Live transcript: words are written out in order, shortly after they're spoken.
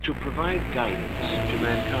to provide guidance to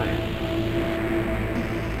mankind.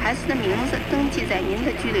 孩子的名字登记在您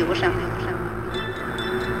的居留上。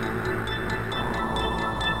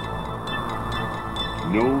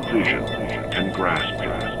No vision can grasp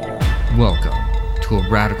it. Welcome to a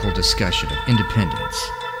radical discussion of independence,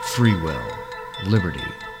 free will, liberty,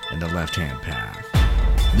 and the left-hand path.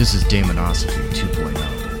 This is Damonosophy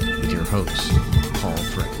 2.0 with your host, Paul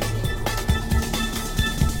Frick.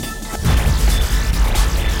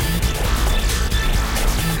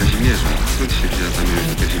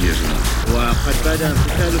 وقد بدأ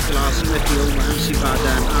قتال في العاصمة يوم أمس بعد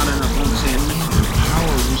أن أعلن فرنسا.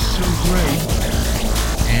 Power was so great.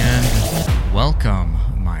 And welcome,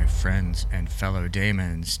 my friends and fellow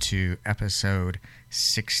Damons, to episode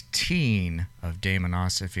 16 of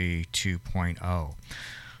Damonosophy 2.0.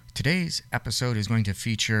 Today's episode is going to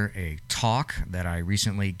feature a talk that I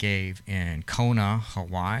recently gave in Kona,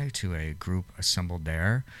 Hawaii, to a group assembled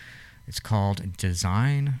there. It's called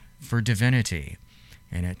Design for Divinity,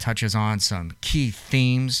 and it touches on some key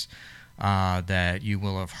themes that you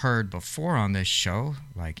will have heard before on this show,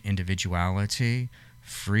 like individuality,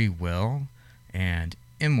 free will, and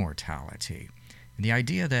immortality. And the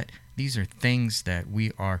idea that these are things that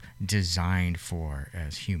we are designed for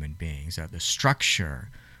as human beings, that the structure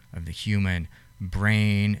of the human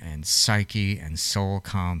brain and psyche and soul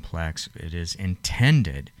complex, it is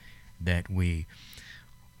intended that we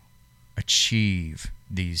achieve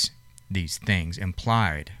these things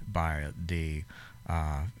implied by the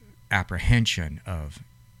apprehension of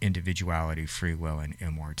individuality, free will, and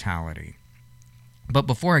immortality. But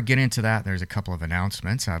before I get into that, there's a couple of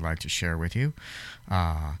announcements I'd like to share with you.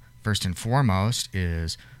 First and foremost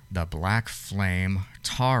is the Black Flame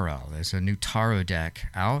Tarot. There's a new tarot deck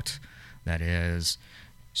out that is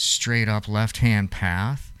straight up left-hand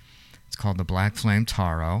path. It's called the Black Flame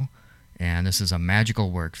Tarot. And this is a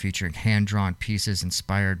magical work featuring hand-drawn pieces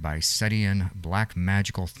inspired by Setian black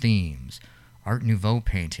magical themes, Art Nouveau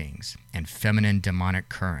paintings, and feminine demonic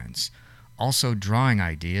currents. Also drawing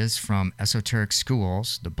ideas from esoteric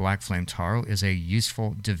schools, the Black Flame Tarot is a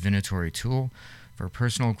useful divinatory tool for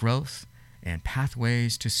personal growth and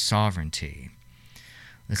pathways to sovereignty.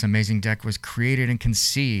 This amazing deck was created and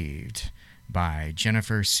conceived by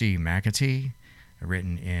Jennifer C. McAtee,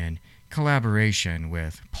 written in collaboration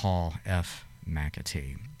with Paul F.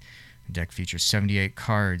 McAtee. The deck features 78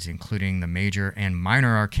 cards, including the major and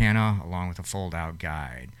minor arcana, along with a fold-out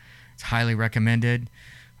guide. It's highly recommended.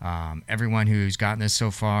 Everyone who's gotten this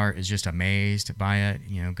so far is just amazed by it.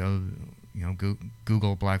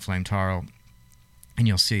 Google Black Flame Tarot, and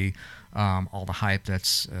you'll see all the hype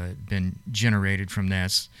that's been generated from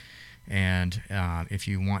this. And if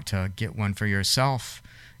you want to get one for yourself,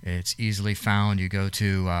 it's easily found. You go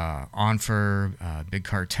to OnFur, Big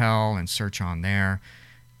Cartel, and search on there.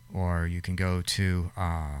 Or you can go to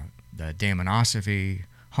the Damonosophy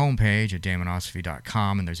homepage at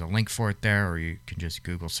damonosophy.com, and there's a link for it there, or you can just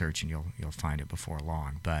Google search and you'll find it before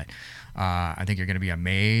long. But I think you're going to be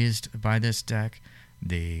amazed by this deck.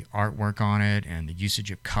 The artwork on it and the usage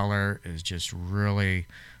of color is just really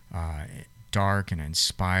dark and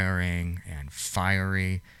inspiring and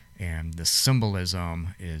fiery. And the symbolism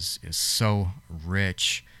is so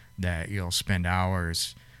rich that you'll spend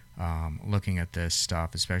hours looking at this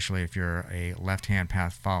stuff, especially if you're a left-hand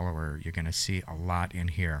path follower. You're going to see a lot in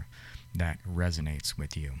here that resonates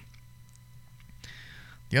with you.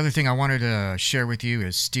 The other thing I wanted to share with you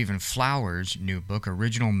is Stephen Flower's new book,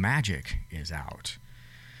 Original Magic, is out.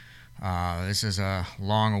 This is a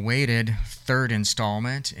long-awaited third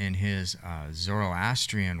installment in his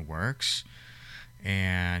Zoroastrian works.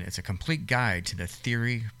 And it's a complete guide to the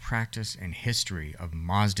theory, practice, and history of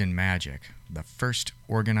Mazdan magic, the first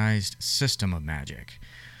organized system of magic.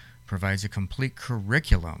 Provides a complete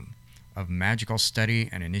curriculum of magical study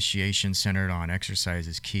and initiation centered on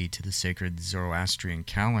exercises key to the sacred Zoroastrian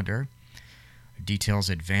calendar. Details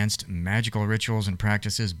advanced magical rituals and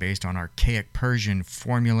practices based on archaic Persian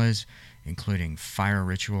formulas, including fire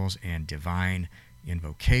rituals and divine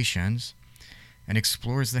invocations. And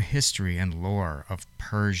explores the history and lore of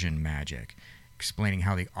Persian magic, explaining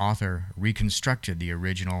how the author reconstructed the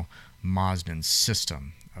original Mazdan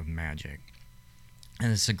system of magic.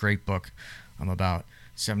 And it's a great book. I'm about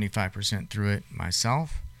 75% through it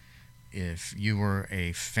myself. If you were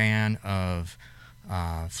a fan of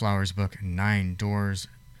Flower's book, 9 Doors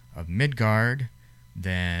of Midgard,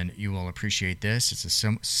 then you will appreciate this. It's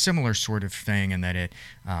a similar sort of thing in that it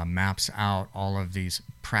maps out all of these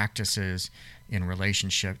practices in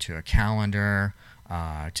relationship to a calendar,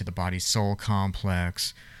 to the body-soul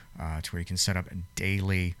complex, to where you can set up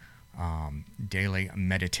daily daily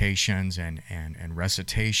meditations and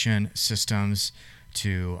recitation systems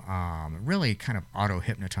to really kind of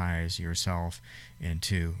auto-hypnotize yourself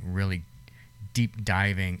into really deep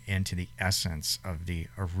diving into the essence of the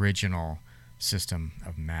original system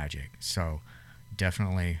of magic. So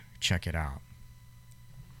definitely check it out.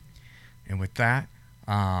 And with that,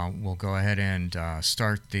 we'll go ahead and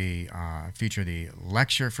feature the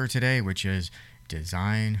lecture for today, which is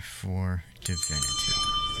Design for Divinity.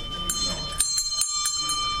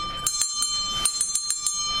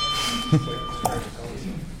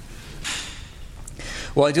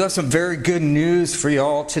 Well, I do have some very good news for you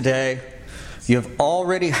all today. You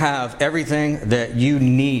already have everything that you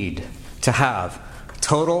need to have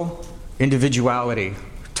total individuality,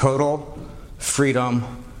 total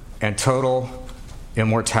freedom, and total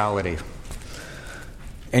immortality.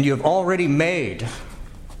 And you have already made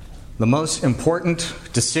the most important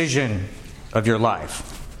decision of your life.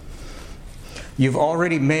 You've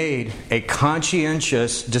already made a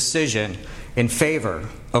conscientious decision in favor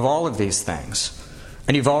of all of these things.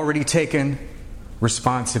 And you've already taken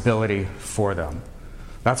responsibility for them.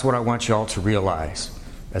 That's what I want you all to realize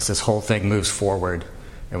as this whole thing moves forward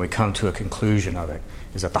and we come to a conclusion of it,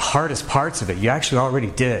 is that the hardest parts of it, you actually already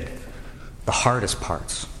did. The hardest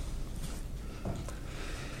parts.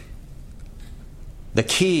 The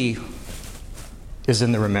key is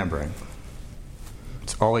in the remembering.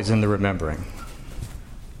 It's always in the remembering.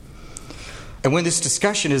 And when this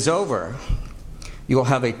discussion is over, you will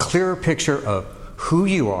have a clearer picture of who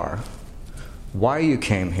you are, why you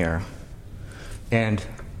came here, and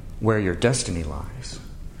where your destiny lies.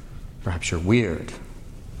 Perhaps you're weird.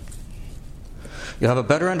 You'll have a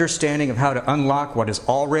better understanding of how to unlock what is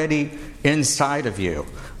already inside of you,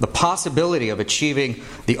 the possibility of achieving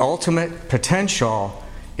the ultimate potential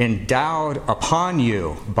endowed upon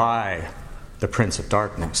you by the Prince of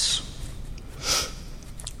Darkness.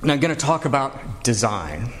 And I'm going to talk about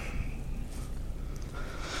design.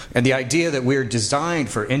 And the idea that we're designed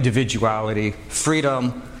for individuality,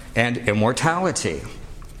 freedom, and immortality.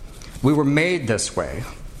 We were made this way.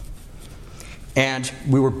 And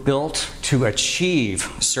we were built to achieve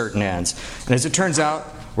certain ends. And as it turns out,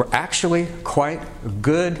 we're actually quite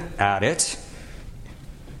good at it,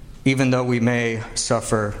 even though we may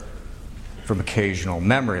suffer from occasional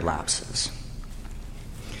memory lapses.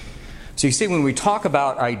 So you see, when we talk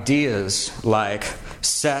about ideas like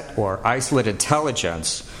set or isolate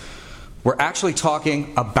intelligence, we're actually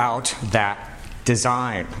talking about that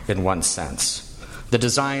design in one sense. The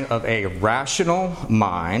design of a rational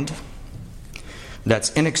mind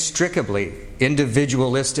that's inextricably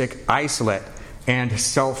individualistic, isolate, and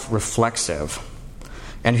self-reflexive,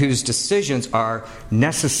 and whose decisions are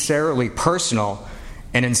necessarily personal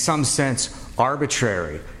and in some sense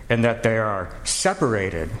arbitrary, and that they are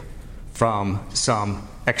separated from some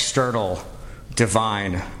external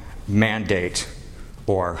divine mandate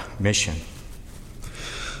or mission.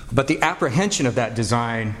 But the apprehension of that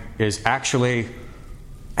design is actually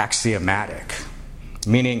axiomatic,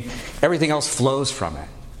 meaning everything else flows from it,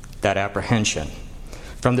 that apprehension.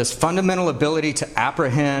 From this fundamental ability to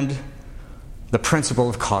apprehend the principle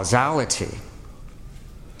of causality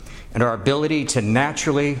and our ability to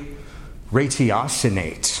naturally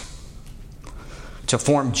ratiocinate, to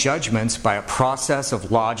form judgments by a process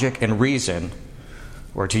of logic and reason,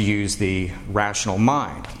 or to use the rational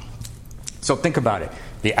mind. So think about it.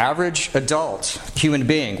 The average adult human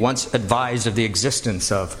being, once advised of the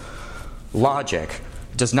existence of logic,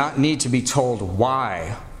 does not need to be told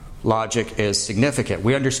why logic is significant.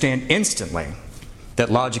 We understand instantly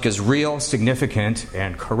that logic is real, significant,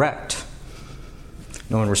 and correct.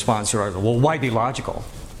 No one responds to our, well, why be logical?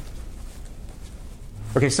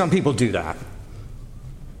 Okay, some people do that.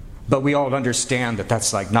 But we all understand that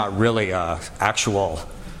that's like not really an actual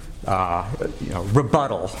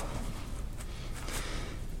rebuttal.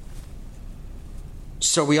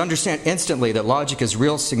 So we understand instantly that logic is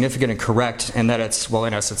real, significant, and correct, and that it's, well,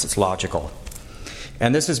 in essence, it's logical.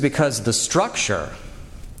 And this is because the structure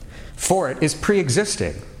for it is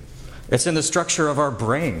pre-existing. It's in the structure of our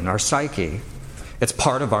brain, our psyche. It's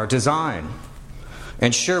part of our design.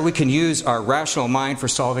 And sure, we can use our rational mind for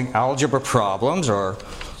solving algebra problems or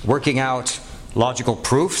working out logical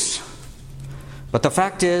proofs. But the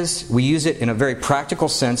fact is, we use it in a very practical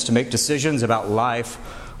sense to make decisions about life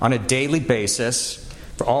on a daily basis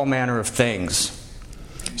for all manner of things.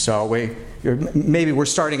 So maybe we're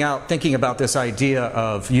starting out thinking about this idea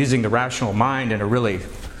of using the rational mind in a really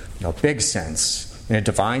big sense, in a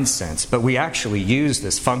divine sense. But we actually use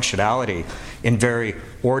this functionality in very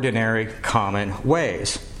ordinary, common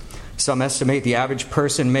ways. Some estimate the average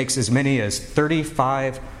person makes as many as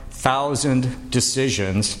 35 1,000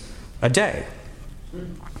 decisions a day,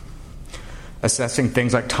 assessing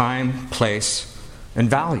things like time, place, and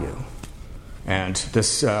value. And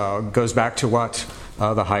this goes back to what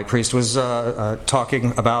the high priest was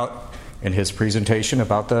talking about in his presentation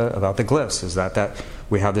about the glyphs, is that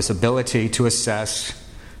we have this ability to assess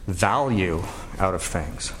value out of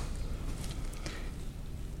things.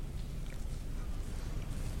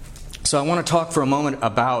 So I want to talk for a moment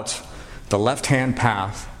about the left-hand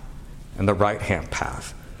path and the right-hand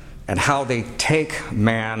path, and how they take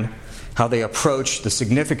man, how they approach the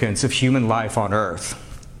significance of human life on earth.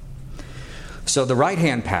 So the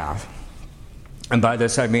right-hand path, and by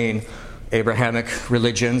this I mean Abrahamic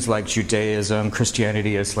religions like Judaism,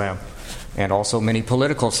 Christianity, Islam, and also many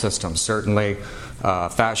political systems, certainly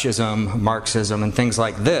fascism, Marxism, and things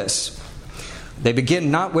like this. They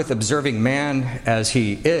begin not with observing man as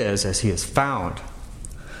he is found,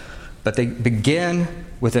 but they begin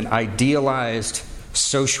with an idealized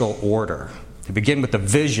social order. They begin with the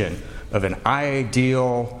vision of an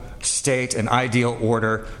ideal state, an ideal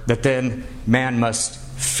order that then man must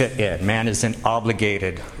fit in. Man is then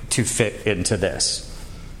obligated to fit into this.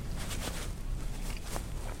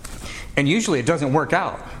 And usually it doesn't work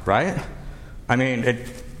out, right? I mean,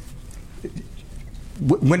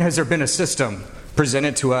 when has there been a system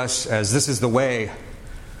presented to us as this is the way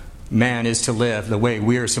man is to live, the way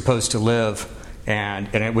we are supposed to live,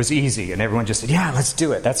 and it was easy, and everyone just said, yeah, let's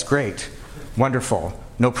do it, that's great, wonderful,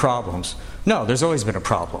 no problems? No, there's always been a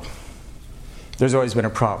problem. There's always been a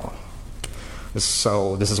problem.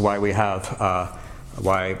 So this is why we have,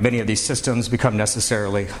 why many of these systems become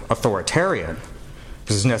necessarily authoritarian,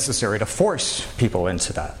 because it's necessary to force people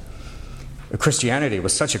into that. Christianity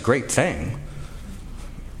was such a great thing.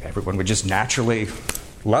 Everyone would just naturally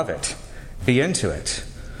love it, be into it.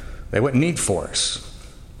 They wouldn't need force.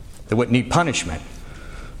 They wouldn't need punishment.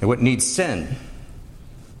 They wouldn't need sin.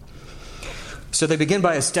 So they begin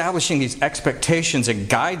by establishing these expectations and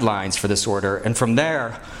guidelines for this order, and from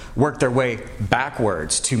there work their way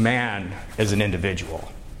backwards to man as an individual.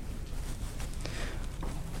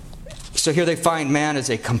 So here they find man as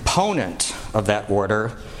a component of that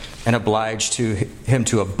order and obliged to him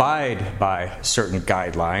to abide by certain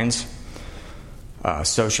guidelines,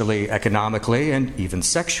 socially, economically, and even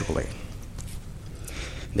sexually.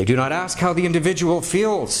 They do not ask how the individual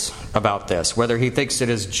feels about this, whether he thinks it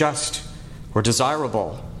is just or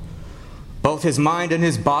desirable. Both his mind and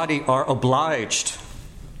his body are obliged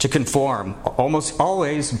to conform, almost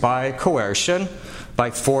always by coercion,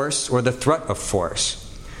 by force, or the threat of force.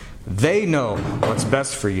 They know what's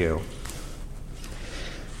best for you.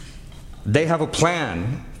 They have a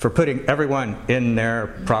plan for putting everyone in their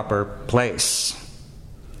proper place.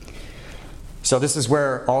 So this is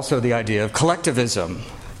where also the idea of collectivism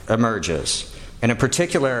emerges. And in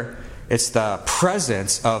particular, it's the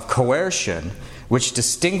presence of coercion which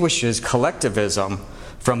distinguishes collectivism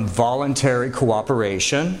from voluntary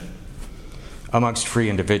cooperation amongst free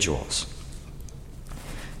individuals.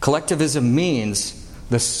 Collectivism means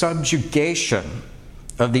the subjugation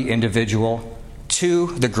of the individual to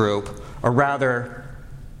the group, or rather,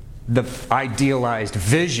 the idealized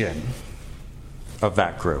vision of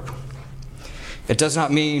that group. It does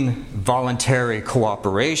not mean voluntary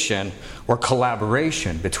cooperation or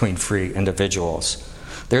collaboration between free individuals.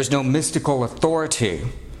 There's no mystical authority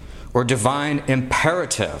or divine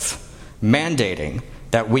imperative mandating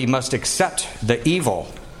that we must accept the evil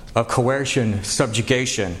of coercion,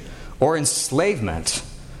 subjugation, or enslavement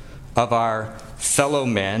of our fellow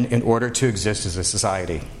men in order to exist as a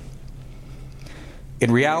society.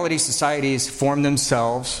 In reality, societies form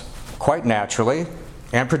themselves quite naturally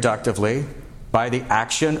and productively by the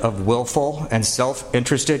action of willful and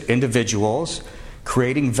self-interested individuals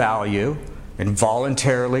creating value and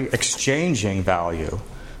voluntarily exchanging value.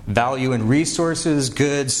 Value in resources,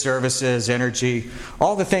 goods, services, energy,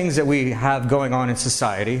 all the things that we have going on in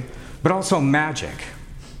society, but also magic.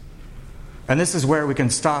 And this is where we can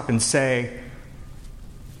stop and say,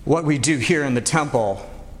 what we do here in the temple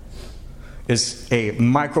is a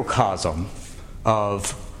microcosm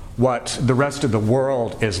of what the rest of the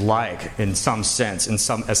world is like in some sense, in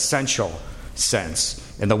some essential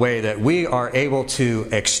sense, in the way that we are able to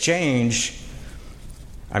exchange.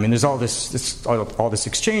 I mean, there's all this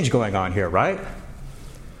exchange going on here, right?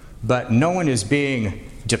 But no one is being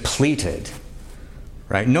depleted,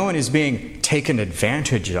 right? No one is being taken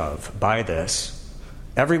advantage of by this.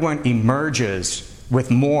 Everyone emerges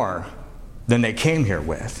with more than they came here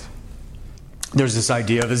with. There's this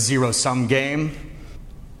idea of a zero-sum game.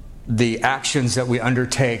 The actions that we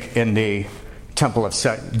undertake in the Temple of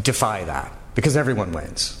Set defy that, because everyone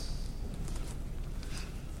wins.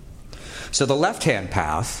 So the left-hand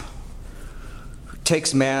path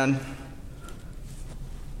takes man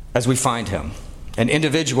as we find him, an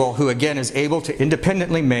individual who, again, is able to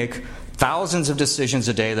independently make thousands of decisions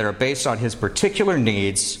a day that are based on his particular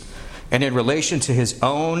needs and in relation to his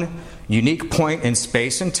own unique point in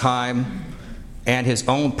space and time and his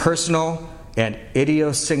own personal and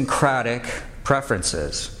idiosyncratic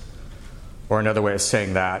preferences. Or another way of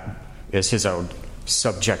saying that is his own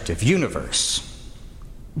subjective universe.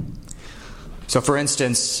 So, for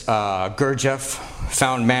instance, Gurdjieff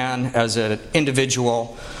found man as an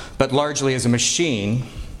individual, but largely as a machine,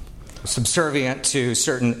 subservient to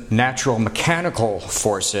certain natural mechanical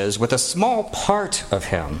forces, with a small part of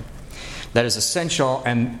him that is essential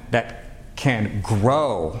and that can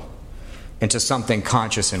grow into something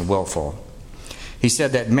conscious and willful. He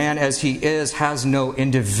said that man as he is has no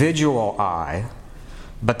individual I,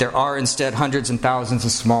 but there are instead hundreds and thousands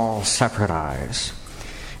of small separate I's.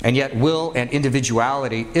 And yet will and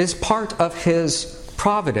individuality is part of his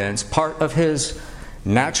providence, part of his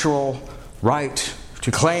natural right to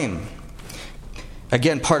claim.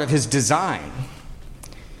 Again, part of his design,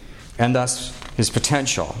 and thus his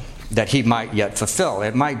potential that he might yet fulfill.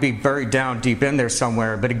 It might be buried down deep in there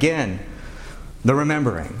somewhere, but again, the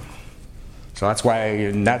remembering. So that's why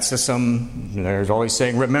in that system, there's always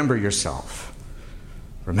saying, remember yourself.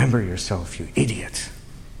 Remember yourself, you idiot.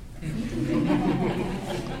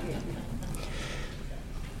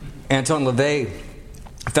 Anton LaVey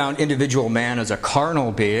found individual man as a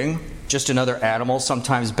carnal being, just another animal,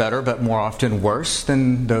 sometimes better, but more often worse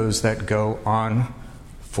than those that go on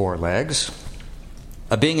four legs.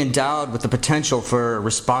 A being endowed with the potential for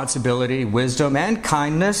responsibility, wisdom, and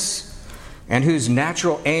kindness, and whose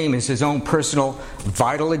natural aim is his own personal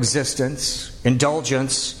vital existence,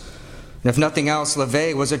 indulgence. And if nothing else,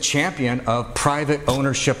 LaVey was a champion of private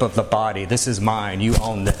ownership of the body. This is mine. You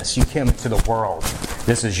own this. You came into the world.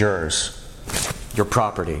 This is yours. Your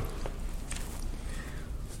property.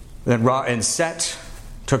 Then Ra and Set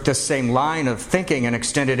took this same line of thinking and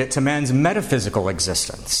extended it to man's metaphysical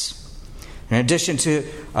existence. In addition to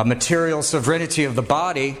a material sovereignty of the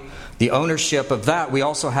body, the ownership of that, we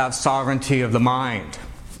also have sovereignty of the mind,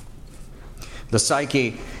 the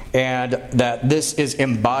psyche, and that this is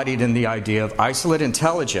embodied in the idea of isolate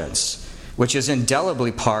intelligence, which is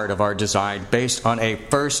indelibly part of our design based on a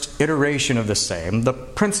first iteration of the same, the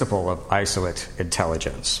principle of isolate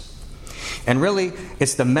intelligence. And really,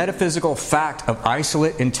 it's the metaphysical fact of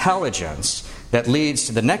isolate intelligence that leads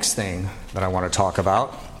to the next thing that I want to talk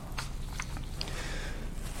about,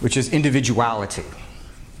 which is individuality.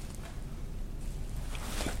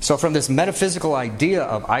 So from this metaphysical idea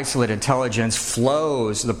of isolate intelligence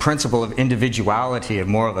flows the principle of individuality in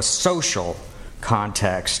more of a social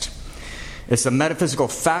context. It's the metaphysical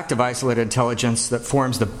fact of isolate intelligence that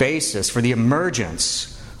forms the basis for the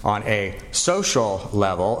emergence on a social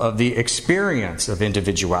level of the experience of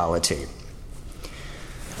individuality.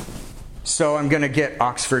 So I'm going to get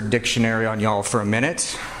Oxford Dictionary on y'all for a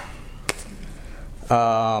minute.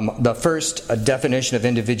 The first definition of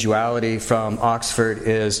individuality from Oxford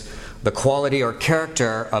is the quality or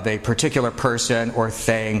character of a particular person or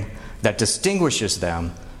thing that distinguishes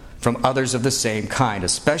them from others of the same kind,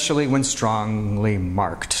 especially when strongly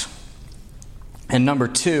marked. And number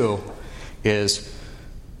two is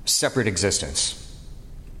separate existence.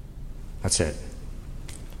 That's it.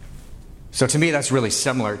 So to me, that's really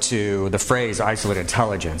similar to the phrase isolate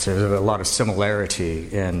intelligence. There's a lot of similarity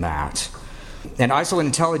in that. And isolate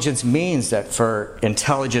intelligence means that for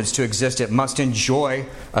intelligence to exist, it must enjoy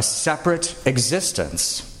a separate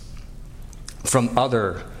existence from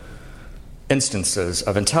other instances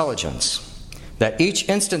of intelligence. That each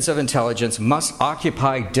instance of intelligence must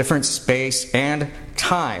occupy different space and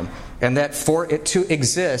time, and that for it to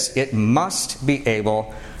exist, it must be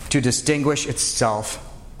able to distinguish itself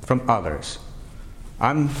from others.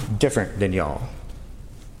 I'm different than y'all.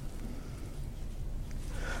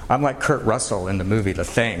 I'm like Kurt Russell in the movie The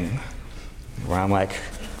Thing, where I'm like,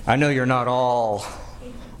 I know you're not all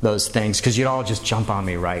those things because you'd all just jump on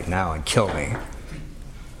me right now and kill me.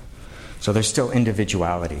 So there's still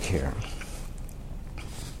individuality here.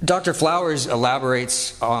 Dr. Flowers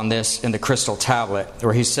elaborates on this in The Crystal Tablet,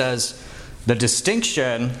 where he says, the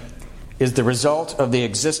distinction is the result of the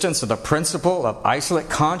existence of the principle of isolate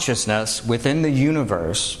consciousness within the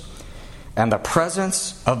universe and the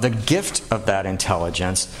presence of the gift of that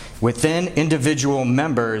intelligence within individual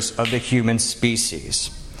members of the human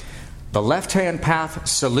species. The left-hand path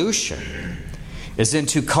solution is then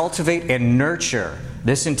to cultivate and nurture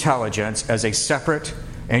this intelligence as a separate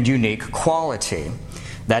and unique quality,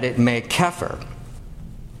 that it may kefer,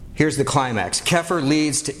 Here's the climax. Kepher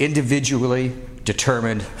leads to individually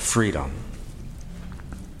determined freedom.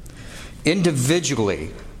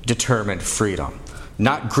 Individually determined freedom.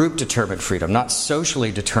 Not group-determined freedom, not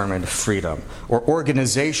socially determined freedom, or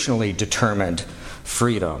organizationally determined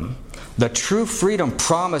freedom. The true freedom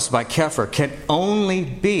promised by Kepher can only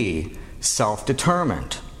be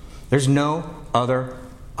self-determined. There's no other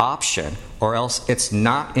option, or else it's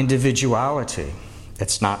not individuality.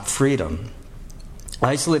 It's not freedom.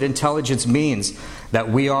 Isolate intelligence means that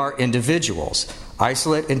we are individuals.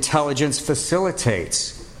 Isolate intelligence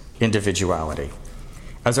facilitates individuality.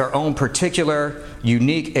 As our own particular,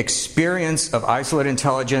 unique experience of isolate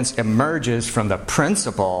intelligence emerges from the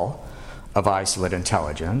principle of isolate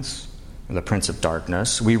intelligence, the Prince of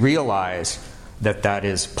Darkness, we realize that that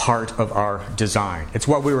is part of our design. It's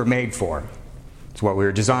what we were made for. It's what we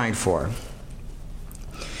were designed for.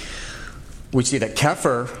 We see that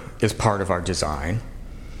Kepher is part of our design,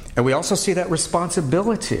 and we also see that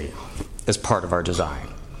responsibility is part of our design.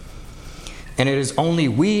 And it is only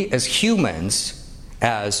we as humans,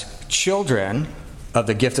 as children of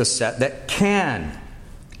the gift of Set, that can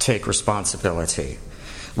take responsibility.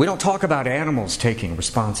 We don't talk about animals taking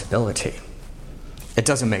responsibility. It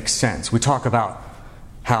doesn't make sense. We talk about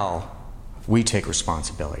how we take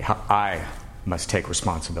responsibility, how I must take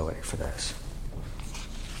responsibility for this.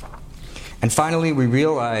 And finally, we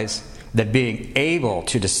realize that being able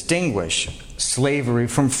to distinguish slavery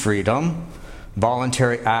from freedom,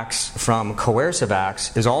 voluntary acts from coercive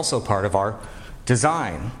acts, is also part of our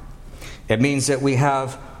design. It means that we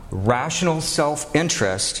have rational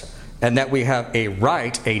self-interest and that we have a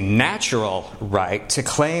right, a natural right, to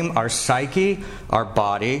claim our psyche, our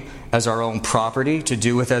body, as our own property, to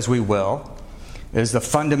do with as we will. It is the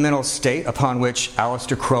fundamental state upon which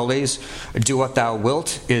Aleister Crowley's Do What Thou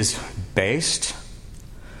Wilt is based.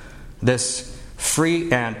 This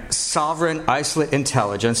free and sovereign isolate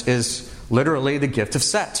intelligence is literally the gift of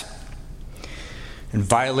Set. And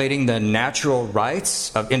violating the natural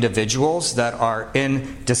rights of individuals that are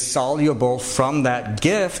indissoluble from that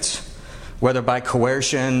gift, whether by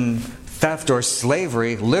coercion, theft, or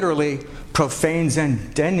slavery, literally profanes and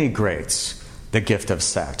denigrates the gift of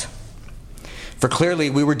Set. For clearly,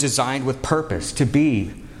 we were designed with purpose to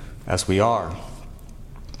be as we are.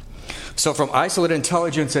 So from isolate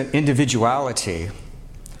intelligence and individuality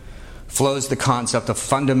flows the concept of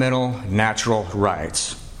fundamental natural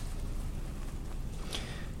rights.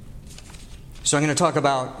 So I'm going to talk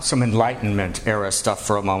about some Enlightenment era stuff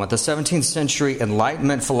for a moment. The 17th century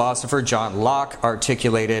Enlightenment philosopher John Locke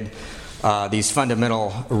articulated these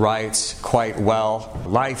fundamental rights quite well: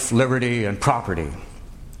 life, liberty, and property.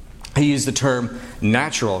 He used the term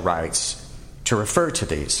natural rights to refer to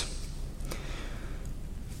these.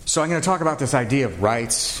 So I'm going to talk about this idea of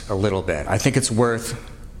rights a little bit. I think it's worth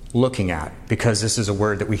looking at because this is a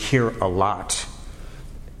word that we hear a lot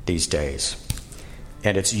these days.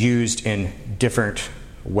 And it's used in different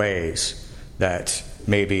ways that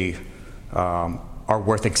maybe are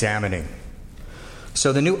worth examining.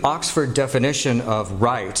 So the New Oxford definition of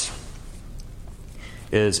right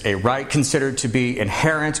is a right considered to be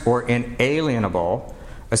inherent or inalienable,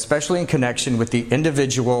 especially in connection with the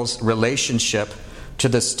individual's relationship to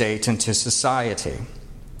the state and to society.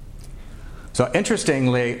 So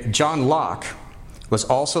interestingly, John Locke was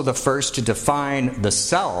also the first to define the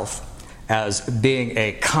self as being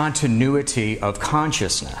a continuity of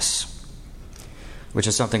consciousness, which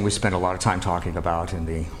is something we spend a lot of time talking about in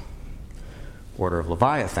the Order of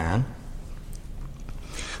Leviathan.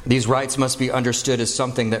 These rights must be understood as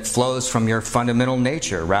something that flows from your fundamental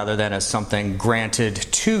nature rather than as something granted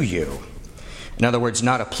to you. In other words,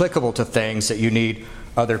 not applicable to things that you need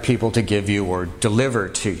other people to give you or deliver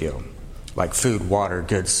to you, like food, water,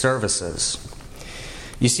 goods, services.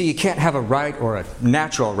 You see, you can't have a right, or a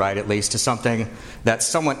natural right at least, to something that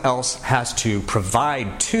someone else has to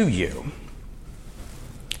provide to you.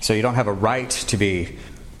 So you don't have a right to be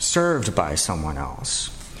served by someone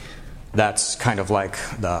else. That's kind of like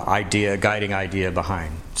the guiding idea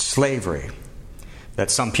behind slavery,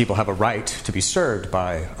 that some people have a right to be served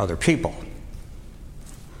by other people.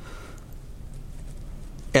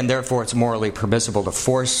 And therefore it's morally permissible to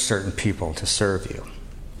force certain people to serve you,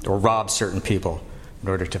 or rob certain people in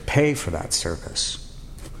order to pay for that service.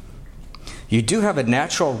 You do have a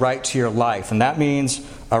natural right to your life, and that means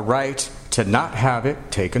a right to not have it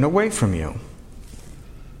taken away from you.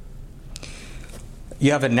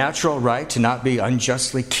 You have a natural right to not be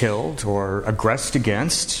unjustly killed or aggressed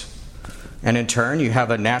against. And in turn, you have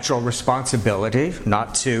a natural responsibility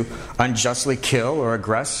not to unjustly kill or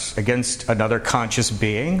aggress against another conscious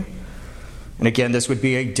being. And again, this would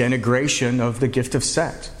be a denigration of the gift of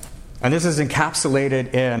Set. And this is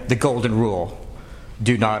encapsulated in the Golden Rule,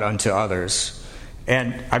 do not unto others.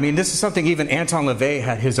 And I mean, this is something even Anton LaVey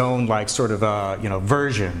had his own sort of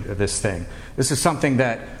version of this thing. This is something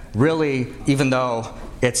that really, even though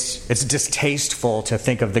it's distasteful to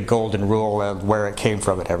think of the Golden Rule and where it came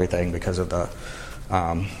from and everything because of the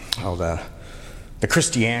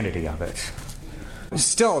Christianity of it.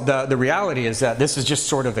 Still, the reality is that this is just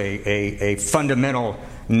sort of a fundamental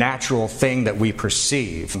natural thing that we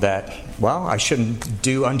perceive, that, well, I shouldn't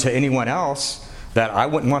do unto anyone else that I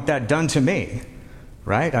wouldn't want that done to me,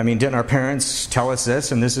 right? I mean, didn't our parents tell us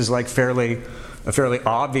this? And this is a fairly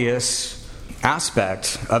obvious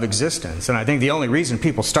aspect of existence. And I think the only reason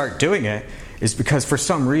people start doing it is because for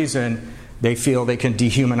some reason they feel they can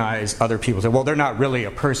dehumanize other people. Well, they're not really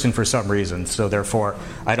a person for some reason, so therefore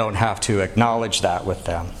I don't have to acknowledge that with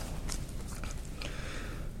them.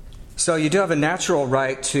 So you do have a natural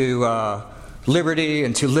right to liberty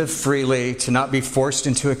and to live freely, to not be forced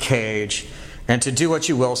into a cage, and to do what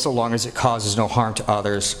you will so long as it causes no harm to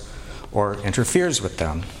others or interferes with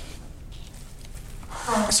them.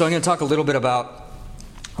 So I'm going to talk a little bit about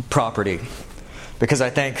property, because I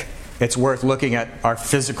think it's worth looking at our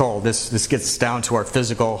physical, this gets down to our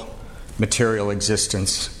physical material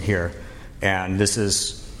existence here. And this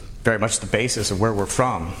is very much the basis of where we're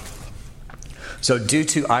from. So due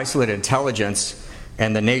to isolated intelligence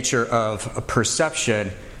and the nature of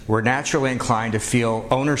perception, we're naturally inclined to feel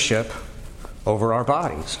ownership over our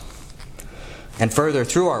bodies. And further,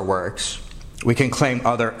 through our works, we can claim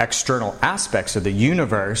other external aspects of the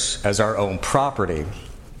universe as our own property.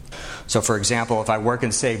 So for example, if I work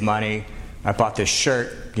and save money, I bought this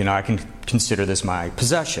shirt, I can consider this my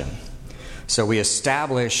possession. So we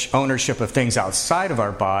establish ownership of things outside of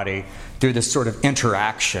our body through this sort of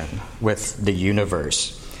interaction with the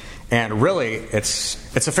universe. And really,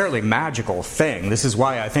 it's a fairly magical thing. This is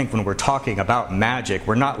why I think when we're talking about magic,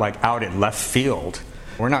 we're not out in left field.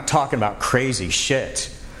 We're not talking about crazy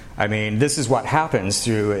shit. I mean, this is what happens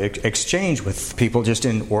through exchange with people just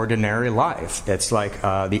in ordinary life. It's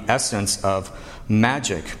the essence of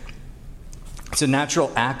magic. It's a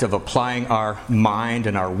natural act of applying our mind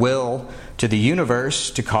and our will to the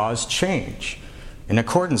universe to cause change in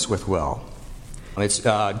accordance with will. It's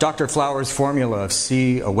Dr. Flower's formula of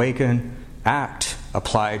see, awaken, act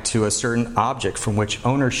applied to a certain object from which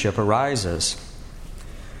ownership arises.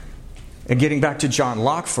 And getting back to John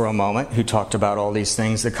Locke for a moment, who talked about all these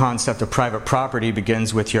things, the concept of private property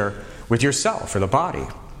begins with yourself or the body.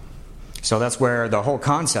 So that's where the whole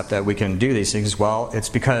concept that we can do these things, well, it's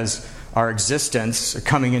because our existence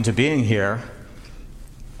coming into being here,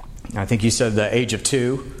 I think you said the age of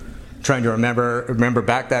 2, trying to remember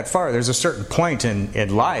back that far. There's a certain point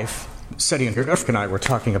in life. Seti and Griff and I were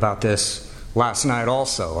talking about this last night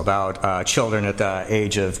also, about children at the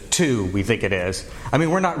age of 2, we think it is. I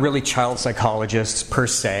mean, we're not really child psychologists per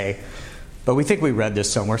se, but we think we read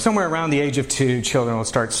this somewhere. Somewhere around the age of 2, children will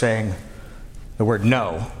start saying the word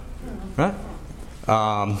no. Right?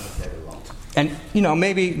 And,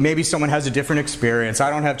 maybe someone has a different experience. I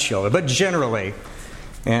don't have children, but generally,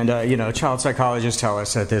 and, child psychologists tell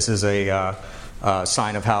us that this is a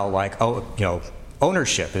sign of how,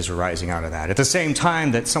 ownership is arising out of that. At the same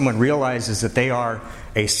time that someone realizes that they are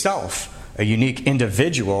a self, a unique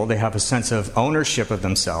individual, they have a sense of ownership of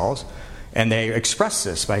themselves, and they express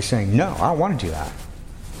this by saying, no, I don't want to do that.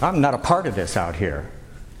 I'm not a part of this out here.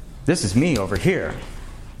 This is me over here.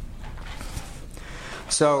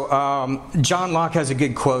 So John Locke has a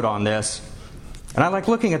good quote on this, and I like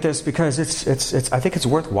looking at this because I think it's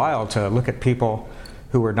worthwhile to look at people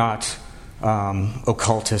who are not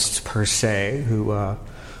occultists per se, who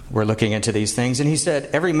were looking into these things. And he said,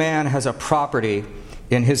 every man has a property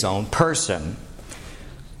in his own person.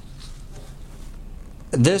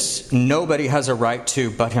 This nobody has a right to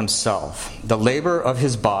but himself. The labor of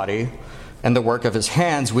his body and the work of his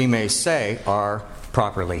hands, we may say, are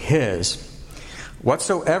properly his.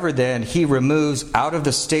 Whatsoever then he removes out of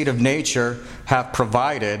the state of nature hath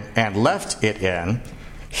provided and left it in,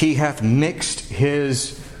 he hath mixed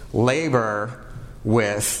his labor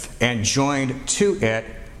with and joined to it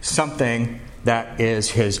something that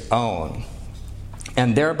is his own,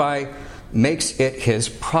 and thereby makes it his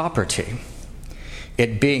property,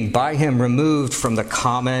 it being by him removed from the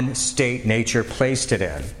common state nature placed it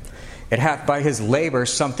in. It hath by his labor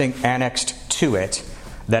something annexed to it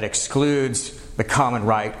that excludes the common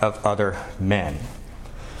right of other men.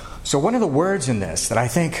 So one of the words in this that I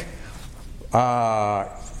think kind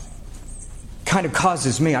of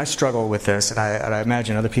causes me, I struggle with this, and I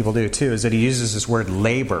imagine other people do too, is that he uses this word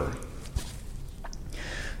labor.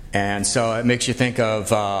 And so it makes you think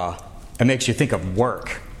of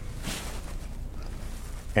work.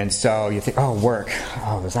 And so you think, oh, work.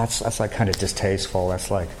 Oh, that's like kind of distasteful. That's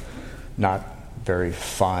like not very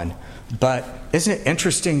fun. But isn't it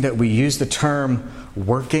interesting that we use the term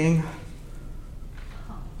working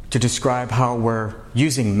to describe how we're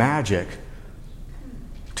using magic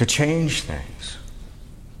to change things?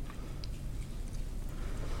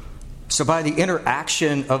 So by the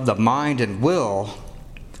interaction of the mind and will,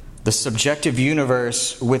 the subjective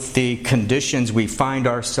universe with the conditions we find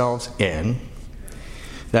ourselves in,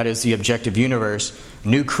 that is the objective universe,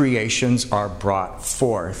 new creations are brought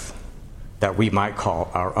forth that we might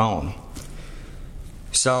call our own.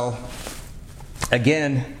 So,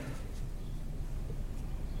 again,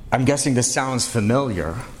 I'm guessing this sounds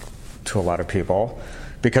familiar to a lot of people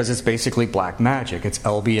because it's basically black magic. It's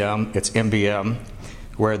LBM, it's MBM,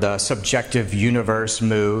 where the subjective universe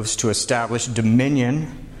moves to establish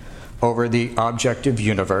dominion over the objective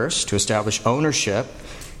universe, to establish ownership.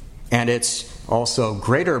 And it's also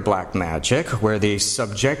greater black magic, where the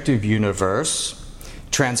subjective universe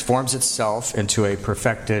transforms itself into a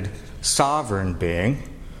perfected sovereign being,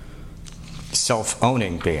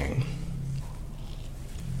 self-owning being.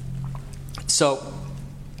 So,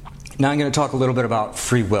 now I'm going to talk a little bit about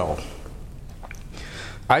free will.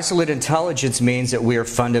 Isolate intelligence means that we are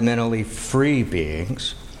fundamentally free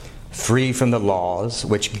beings, free from the laws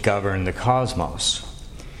which govern the cosmos.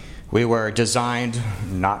 We were designed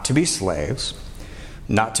not to be slaves,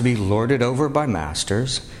 not to be lorded over by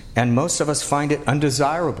masters, and most of us find it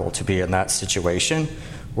undesirable to be in that situation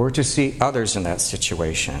or to see others in that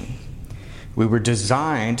situation. We were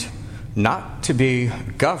designed not to be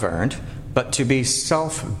governed, but to be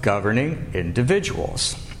self-governing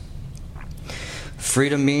individuals.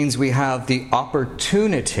 Freedom means we have the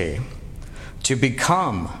opportunity to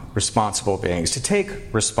become responsible beings, to take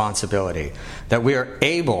responsibility, that we are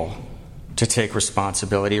able to take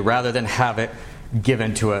responsibility rather than have it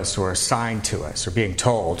given to us or assigned to us or being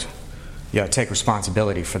told, yeah, take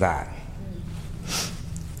responsibility for that.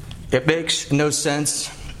 It makes no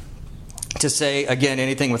sense to say, again,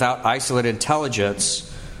 anything without isolate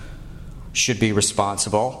intelligence should be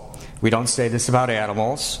responsible. We don't say this about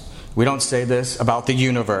animals. We don't say this about the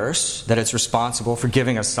universe, that it's responsible for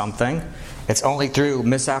giving us something. It's only through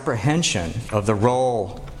misapprehension of the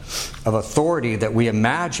role of authority that we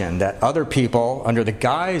imagine that other people, under the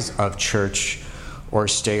guise of church or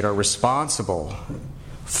state, are responsible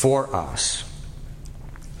for us.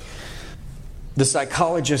 The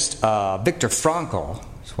psychologist Viktor Frankl,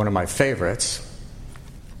 is one of my favorites,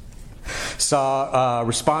 saw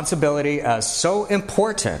responsibility as so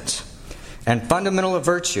important and fundamental a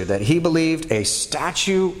virtue that he believed a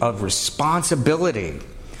statue of responsibility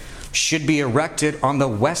should be erected on the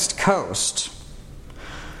West Coast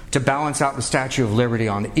to balance out the Statue of Liberty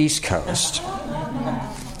on the East Coast.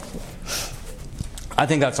 I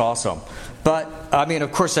think that's awesome. But, I mean,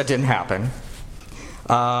 of course that didn't happen.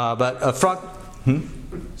 Start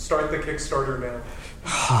the Kickstarter now.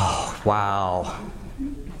 Oh, wow.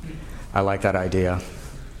 I like that idea.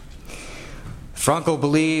 Frankl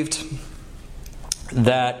believed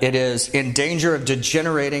that it is in danger of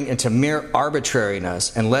degenerating into mere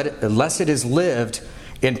arbitrariness unless it is lived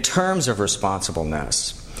in terms of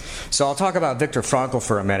responsibleness. So I'll talk about Viktor Frankl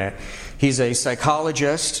for a minute. He's a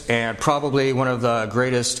psychologist and probably one of the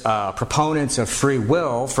greatest proponents of free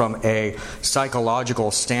will from a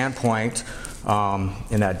psychological standpoint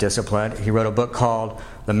in that discipline. He wrote a book called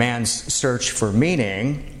The Man's Search for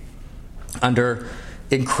Meaning under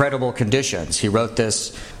incredible conditions. He wrote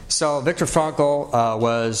this. So Viktor Frankl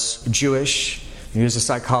was Jewish. He was a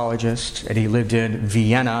psychologist, and he lived in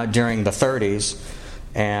Vienna during the 30s.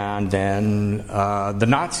 And then the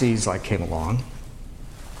Nazis came along,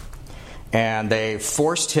 and they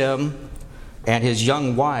forced him and his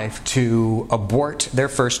young wife to abort their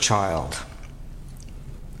first child.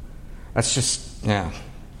 That's just,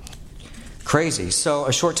 crazy. So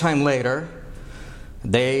a short time later,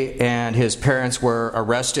 they and his parents were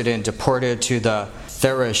arrested and deported to the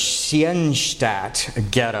Theresienstadt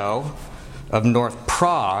ghetto of North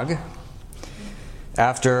Prague.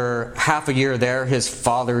 After half a year there, his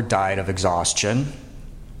father died of exhaustion.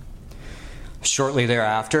 Shortly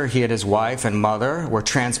thereafter, he and his wife and mother were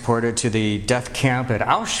transported to the death camp at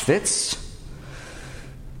Auschwitz.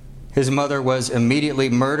 His mother was immediately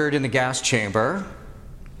murdered in the gas chamber.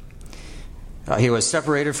 He was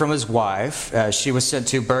separated from his wife as she was sent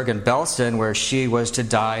to Bergen-Belsen, where she was to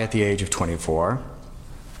die at the age of 24.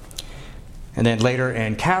 And then later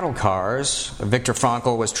in cattle cars, Viktor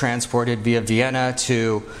Frankl was transported via Vienna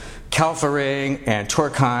to Kaufering and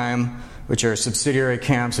Turkheim, which are subsidiary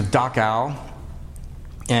camps of Dachau.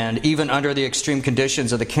 And even under the extreme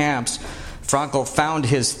conditions of the camps, Frankl found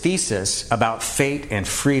his thesis about fate and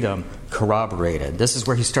freedom corroborated. This is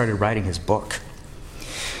where he started writing his book.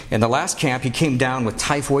 In the last camp, he came down with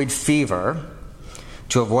typhoid fever.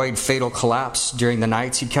 To avoid fatal collapse during the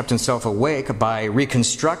nights, he kept himself awake by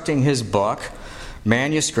reconstructing his book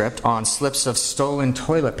manuscript on slips of stolen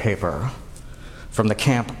toilet paper from the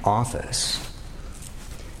camp office.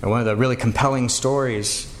 And one of the really compelling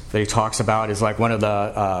stories that he talks about is like one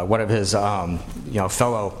of his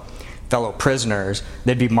fellow prisoners.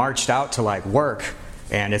 They'd be marched out to like work,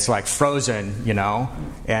 and it's like frozen,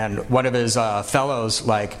 and one of his fellows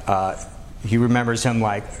he remembers him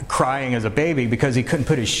like crying as a baby because he couldn't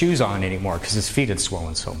put his shoes on anymore because his feet had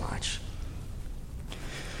swollen so much.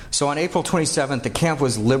 So on April 27th, the camp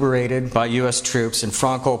was liberated by U.S. troops, and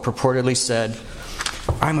Frankl purportedly said,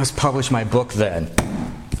 "I must publish my book then.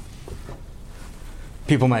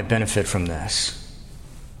 People might benefit from this."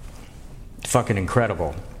 Fucking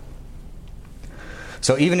incredible.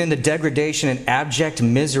 So even in the degradation and abject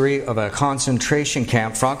misery of a concentration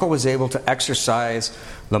camp, Frankl was able to exercise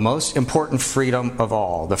the most important freedom of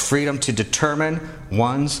all, the freedom to determine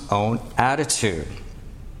one's own attitude,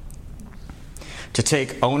 to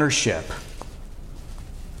take ownership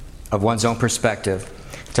of one's own perspective,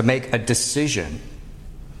 to make a decision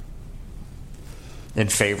in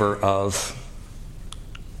favor of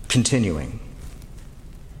continuing.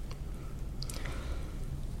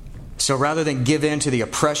 So rather than give in to the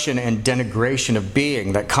oppression and denigration of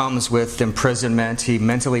being that comes with imprisonment, he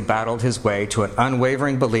mentally battled his way to an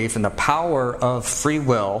unwavering belief in the power of free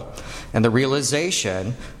will and the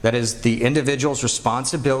realization that is the individual's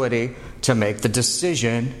responsibility to make the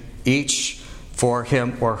decision, each for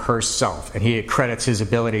him or herself. And he credits his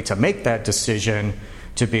ability to make that decision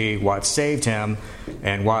to be what saved him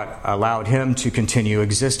and what allowed him to continue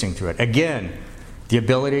existing through it. Again, the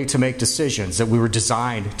ability to make decisions that we were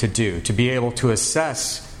designed to do, to be able to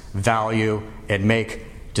assess value and make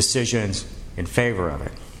decisions in favor of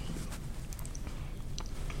it.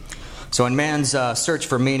 So in Man's Search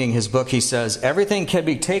for Meaning, his book, he says, everything can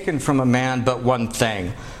be taken from a man but one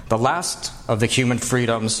thing, the last of the human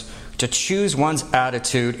freedoms, to choose one's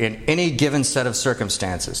attitude in any given set of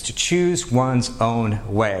circumstances, to choose one's own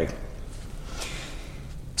way.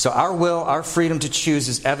 So our will, our freedom to choose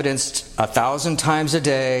is evidenced 1,000 times a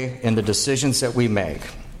day in the decisions that we make.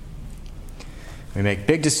 We make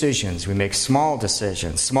big decisions. We make small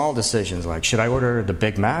decisions. Small decisions like, should I order the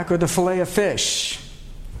Big Mac or the filet of fish?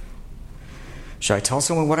 Should I tell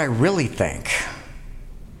someone what I really think?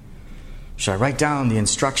 Should I write down the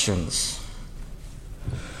instructions?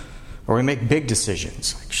 Or we make big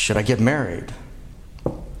decisions like, should I get married?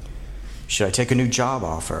 Should I take a new job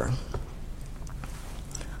offer?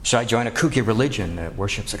 Should I join a kooky religion that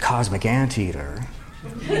worships a cosmic anteater?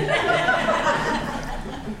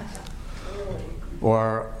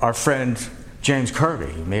 Or our friend James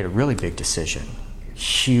Kirby made a really big decision.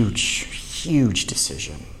 Huge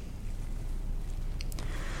decision.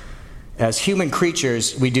 As human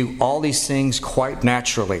creatures, we do all these things quite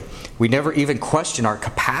naturally. We never even question our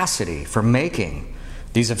capacity for making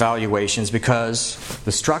these evaluations because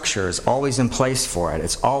the structure is always in place for it.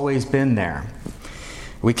 It's always been there.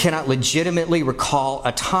 We cannot legitimately recall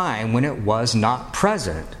a time when it was not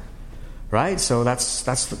present, right? So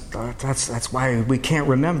that's why we can't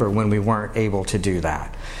remember when we weren't able to do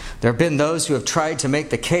that. There have been those who have tried to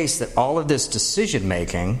make the case that all of this decision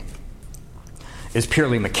making is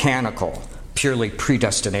purely mechanical, purely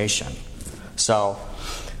predestination. So,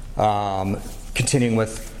 continuing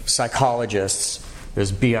with psychologists,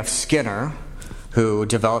 there's B.F. Skinner, who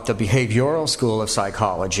developed the behavioral school of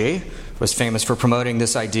psychology, was famous for promoting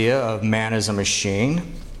this idea of man as a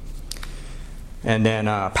machine. And then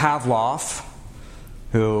Pavlov,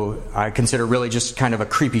 who I consider really just kind of a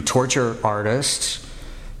creepy torture artist,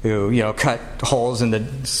 who, cut holes in the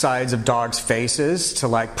sides of dogs' faces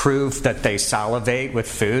to prove that they salivate with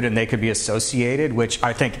food and they could be associated, which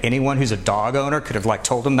I think anyone who's a dog owner could have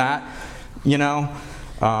told them that,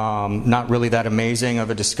 Not really that amazing of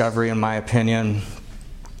a discovery in my opinion.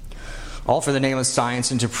 All for the name of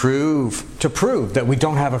science and to prove that we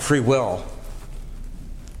don't have a free will.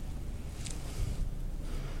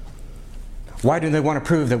 Why do they want to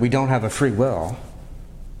prove that we don't have a free will?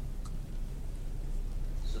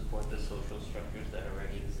 Support the social structures that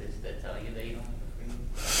already exist that tell you that you don't have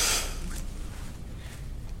a free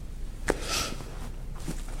will.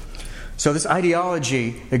 So this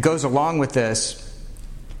ideology that goes along with this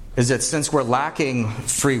is that since we're lacking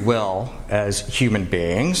free will as human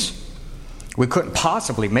beings, we couldn't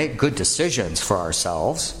possibly make good decisions for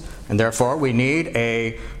ourselves, and therefore we need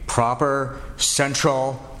a proper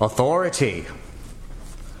central authority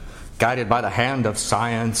guided by the hand of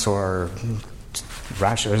science or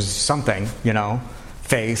something,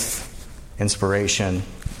 faith, inspiration,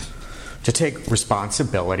 to take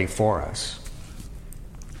responsibility for us.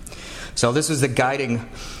 So this is the guiding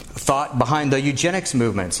thought behind the eugenics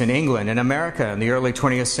movements in England and America in the early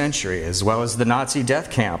 20th century, as well as the Nazi death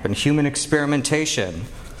camp and human experimentation.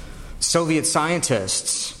 Soviet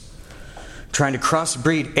scientists trying to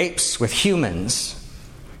crossbreed apes with humans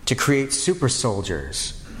to create super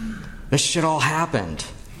soldiers. This shit all happened.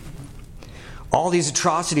 All these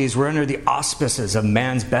atrocities were under the auspices of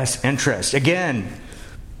man's best interest. Again,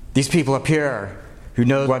 these people up here who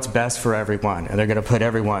know what's best for everyone, and they're going to put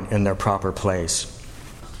everyone in their proper place.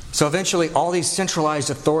 So eventually, all these centralized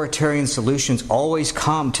authoritarian solutions always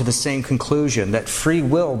come to the same conclusion, that free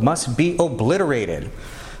will must be obliterated.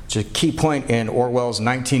 It's a key point in Orwell's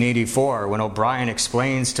 1984 when O'Brien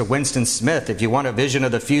explains to Winston Smith, if you want a vision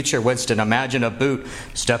of the future, Winston, imagine a boot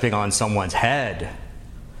stepping on someone's head.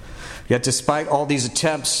 Yet despite all these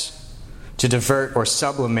attempts to divert or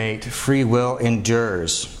sublimate, free will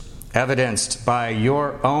endures, evidenced by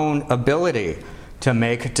your own ability to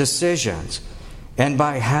make decisions, and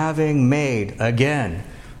by having made, again,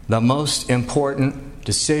 the most important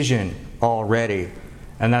decision already,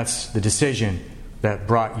 and that's the decision that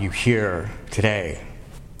brought you here today.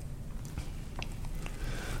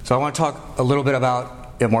 So I want to talk a little bit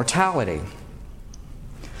about immortality.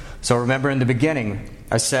 So remember in the beginning,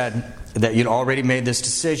 I said that you'd already made this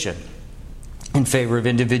decision in favor of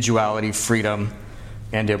individuality, freedom,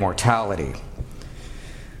 and immortality.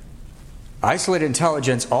 Isolated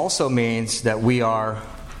intelligence also means that we are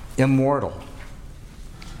immortal.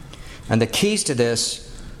 And the keys to this,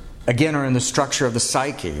 again, are in the structure of the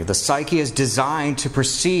psyche. The psyche is designed to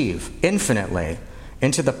perceive infinitely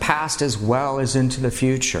into the past as well as into the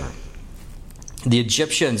future. The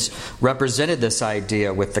Egyptians represented this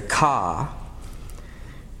idea with the Ka.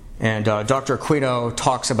 And Dr. Aquino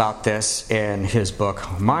talks about this in his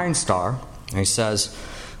book, Mind Star. He says,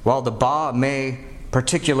 while the Ba may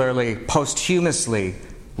particularly posthumously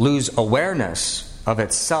lose awareness of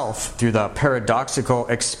itself through the paradoxical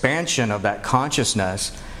expansion of that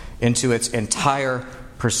consciousness into its entire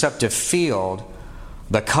perceptive field,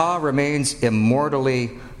 the Ka remains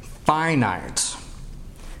immortally finite,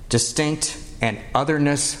 distinct and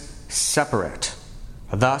otherness separate.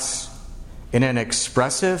 Thus, in an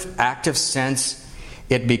expressive, active sense,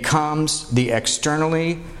 it becomes the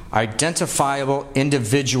externally identifiable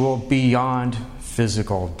individual beyond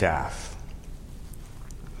physical death.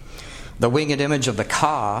 The winged image of the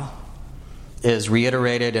Ka is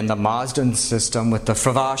reiterated in the Mazdan system with the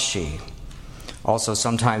Fravashi, also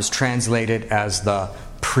sometimes translated as the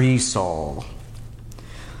pre-soul.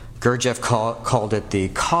 Gurdjieff called it the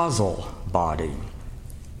causal body.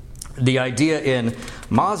 The idea in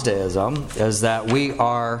Mazdaism is that we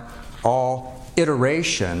are all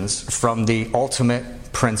iterations from the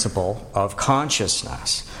ultimate principle of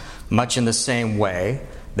consciousness, much in the same way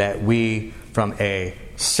that we, from a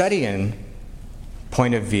Setian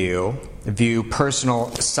point of view personal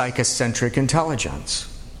psychocentric intelligence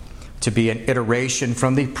to be an iteration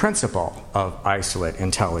from the principle of isolate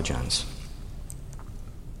intelligence.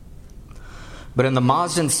 But in the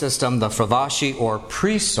Mazdan system, the Fravashi or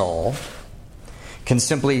pre-soul can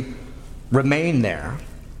simply remain there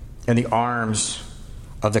in the arms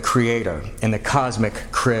of the Creator, in the cosmic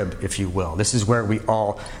crib, if you will. This is where we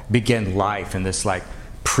all begin life, in this like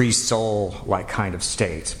pre-soul-like kind of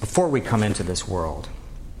state, before we come into this world.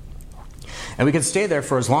 And we can stay there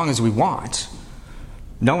for as long as we want.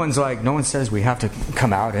 No one says we have to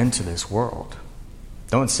come out into this world.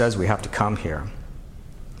 No one says we have to come here.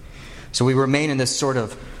 So we remain in this sort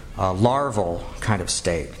of larval kind of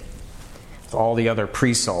state with all the other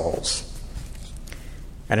pre-souls.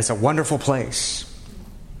 And it's a wonderful place.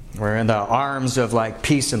 We're in the arms of like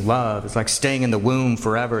peace and love. It's like staying in the womb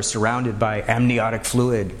forever, surrounded by amniotic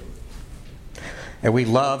fluid. And we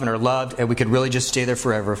love and are loved, and we could really just stay there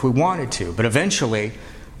forever if we wanted to. But eventually,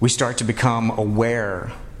 we start to become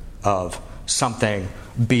aware of something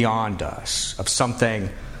beyond us, of something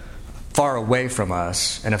far away from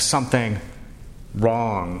us, and of something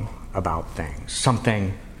wrong about things,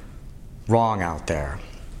 something wrong out there,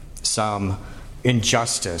 some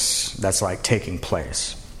injustice that's like taking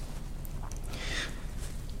place.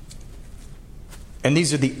 And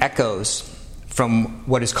these are the echoes from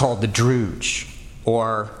what is called the Druge,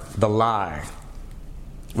 or the lie,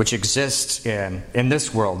 which exists in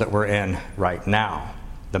this world that we're in right now,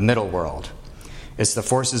 the middle world. It's the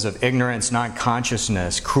forces of ignorance,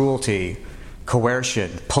 non-consciousness, cruelty,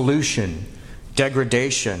 coercion, pollution,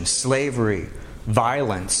 degradation, slavery,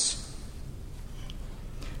 violence.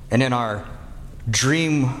 And in our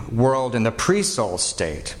dream world in the pre-soul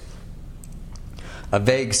state, a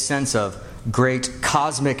vague sense of great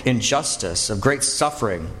cosmic injustice, of great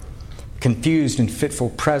suffering, confused and fitful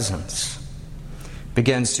presence,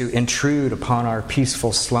 begins to intrude upon our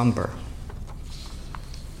peaceful slumber.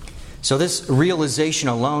 So this realization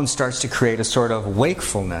alone starts to create a sort of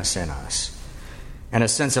wakefulness in us, and a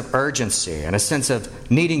sense of urgency, and a sense of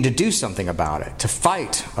needing to do something about it, to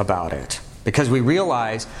fight about it. Because we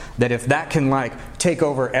realize that if that can take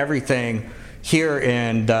over everything here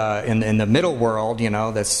in the middle world,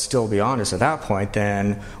 that's still beyond us at that point,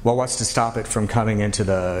 then, well, what's to stop it from coming into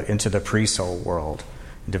the pre-soul world,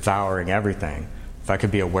 devouring everything? If I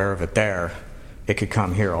could be aware of it there, it could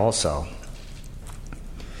come here also.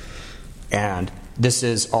 And this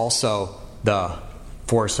is also the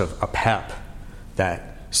force of Apep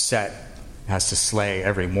that Set has to slay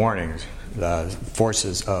every morning, the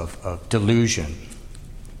forces of delusion.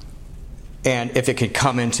 And if it can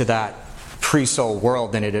come into that pre-soul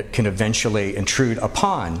world, then it can eventually intrude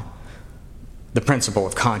upon the principle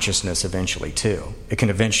of consciousness eventually too. It can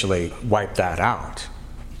eventually wipe that out.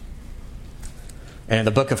 And in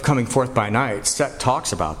the book of Coming Forth by Night, Set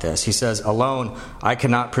talks about this. He says, "Alone I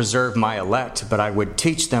cannot preserve my elect, but I would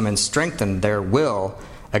teach them and strengthen their will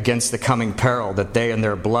against the coming peril, that they and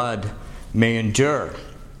their blood may endure.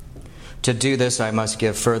 To do this I must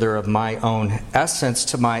give further of my own essence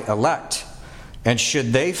to my elect, and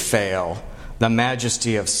should they fail, the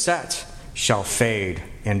majesty of Set shall fade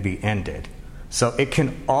and be ended." So it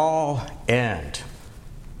can all end.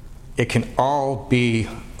 It can all be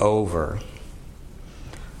over.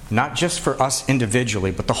 Not just for us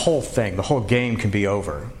individually, but the whole thing, the whole game can be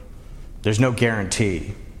over. There's no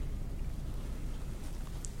guarantee.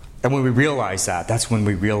 And when we realize that, that's when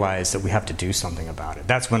we realize that we have to do something about it.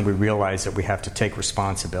 That's when we realize that we have to take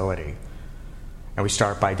responsibility. And we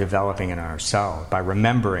start by developing in ourselves, by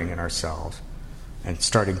remembering in ourselves, and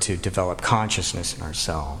starting to develop consciousness in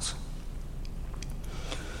ourselves.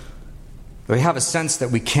 We have a sense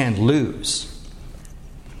that we can lose.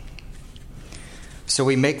 So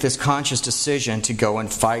we make this conscious decision to go and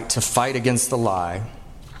to fight against the lie,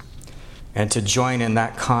 and to join in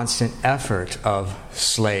that constant effort of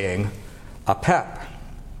slaying Apep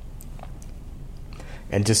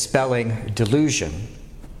and dispelling delusion.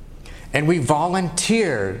 And we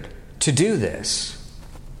volunteered to do this.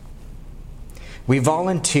 We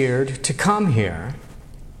volunteered to come here.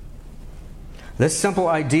 This simple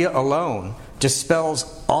idea alone dispels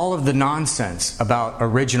all of the nonsense about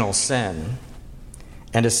original sin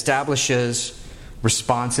and establishes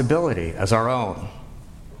responsibility as our own.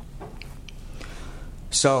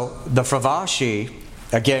 So the Fravashi,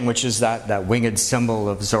 again, which is that winged symbol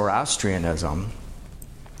of Zoroastrianism,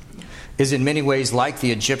 is in many ways like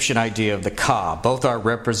the Egyptian idea of the Ka. Both are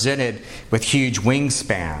represented with huge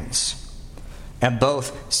wingspans, and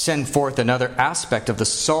both send forth another aspect of the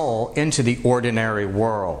soul into the ordinary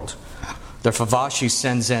world. The Fravashi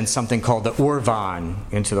sends in something called the Urvan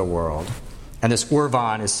into the world. And this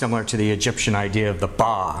Urvan is similar to the Egyptian idea of the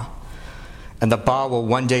Ba. And the Ba will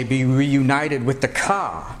one day be reunited with the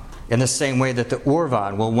Ka in the same way that the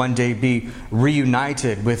Urvan will one day be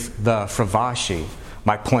reunited with the Fravashi.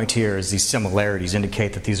 My point here is these similarities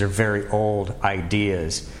indicate that these are very old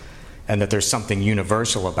ideas and that there's something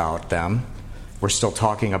universal about them. We're still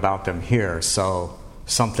talking about them here, so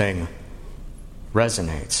something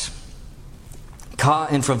resonates. Ka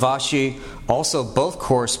and Fravashi also both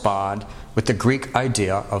correspond with the Greek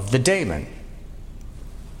idea of the daemon.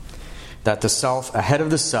 That the self ahead of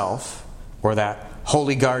the self, or that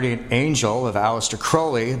holy guardian angel of Aleister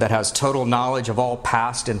Crowley that has total knowledge of all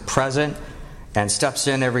past and present and steps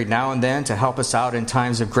in every now and then to help us out in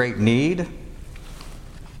times of great need.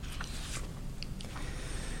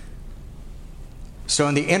 So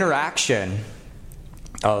in the interaction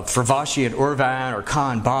of Fravashi and Urvan, or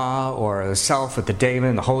Ka and Ba, or the self with the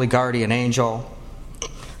daemon, the holy guardian angel,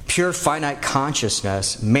 pure finite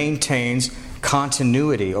consciousness maintains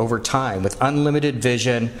continuity over time with unlimited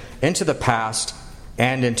vision into the past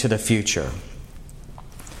and into the future.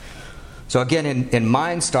 So again, in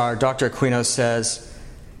Mindstar, Dr. Aquinos says,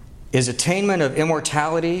 is attainment of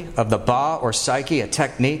immortality of the Ba or psyche a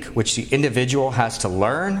technique which the individual has to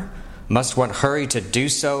learn? Must one hurry to do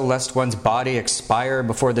so lest one's body expire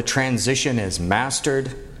before the transition is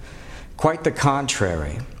mastered? Quite the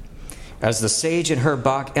contrary. As the sage in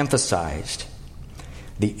Herbach emphasized,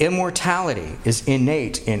 the immortality is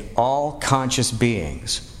innate in all conscious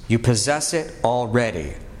beings. You possess it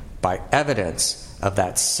already by evidence of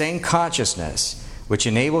that same consciousness which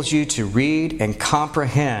enables you to read and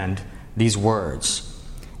comprehend these words.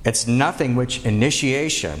 It's nothing which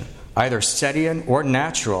initiation, either Setian or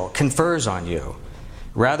natural, confers on you.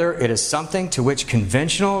 Rather, it is something to which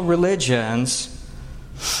conventional religions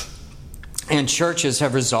and churches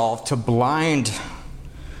have resolved to blind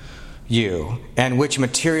you, and which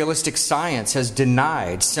materialistic science has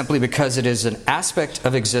denied simply because it is an aspect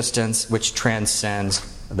of existence which transcends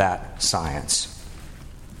that science.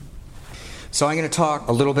 So I'm going to talk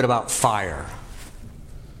a little bit about fire.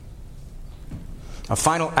 A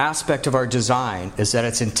final aspect of our design is that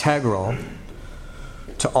it's integral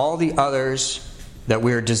to all the others, that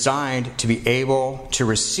we are designed to be able to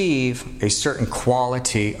receive a certain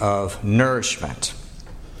quality of nourishment.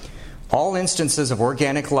 All instances of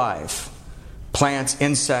organic life, plants,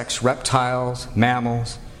 insects, reptiles,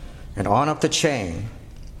 mammals, and on up the chain,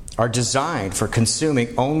 are designed for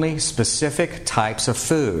consuming only specific types of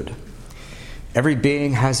food. Every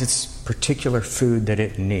being has its particular food that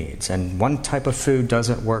it needs, and one type of food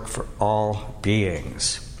doesn't work for all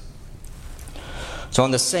beings. So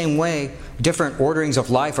in the same way, different orderings of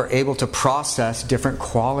life are able to process different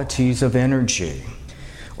qualities of energy,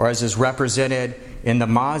 or as is represented in the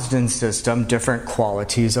Mazdan system, different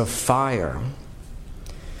qualities of fire.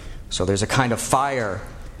 So there's a kind of fire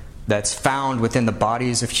that's found within the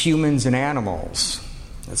bodies of humans and animals.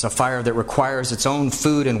 It's a fire that requires its own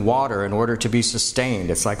food and water in order to be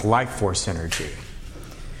sustained. It's like life force energy.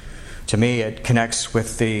 To me, it connects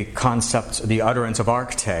with the concept, the utterance of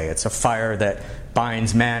Arcte. It's a fire that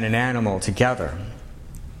binds man and animal together.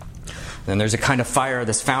 Then there's a kind of fire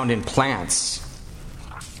that's found in plants.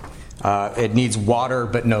 It needs water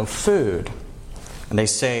but no food. And they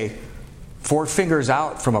say 4 fingers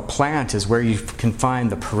out from a plant is where you can find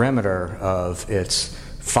the perimeter of its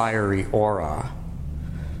fiery aura.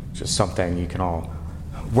 Just something you can all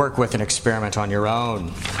work with and experiment on your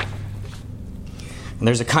own. And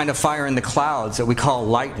there's a kind of fire in the clouds that we call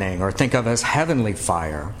lightning, or think of as heavenly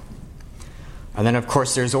fire. And then, of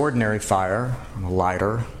course, there's ordinary fire, a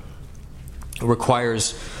lighter. It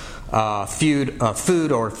requires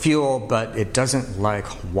food or fuel, but it doesn't like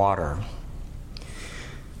water.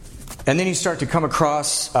 And then you start to come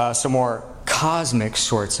across some more cosmic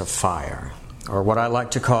sorts of fire, or what I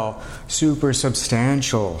like to call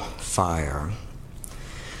supersubstantial fire.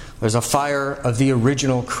 There's a fire of the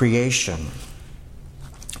original creation,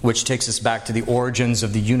 which takes us back to the origins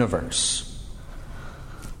of the universe.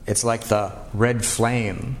 It's like the red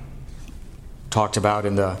flame talked about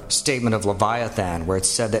in the statement of Leviathan, where it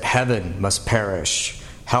said that heaven must perish,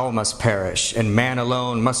 hell must perish, and man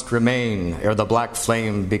alone must remain, ere the black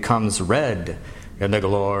flame becomes red in the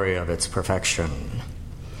glory of its perfection.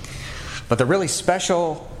 But the really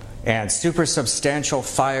special and supersubstantial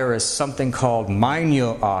fire is something called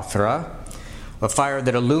Mainyo-Athra, a fire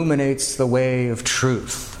that illuminates the way of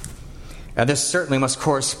truth. And this certainly must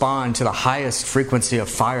correspond to the highest frequency of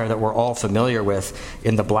fire that we're all familiar with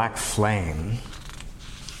in the black flame.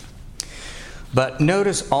 But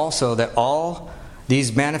notice also that all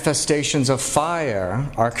these manifestations of fire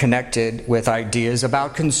are connected with ideas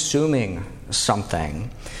about consuming something.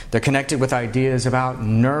 They're connected with ideas about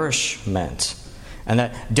nourishment, and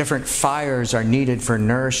that different fires are needed for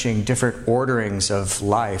nourishing different orderings of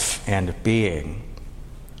life and being.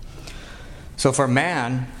 So for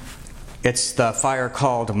man, it's the fire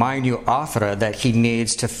called Mainyo-Athra that he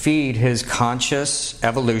needs to feed his conscious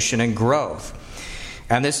evolution and growth.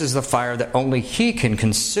 And this is the fire that only he can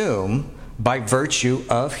consume by virtue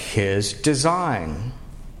of his design.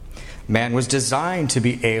 Man was designed to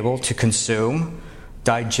be able to consume,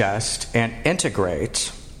 digest, and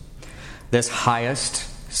integrate this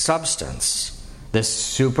highest substance, this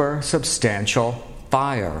supersubstantial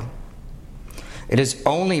fire. It is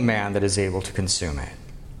only man that is able to consume it.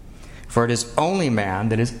 For it is only man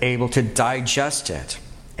that is able to digest it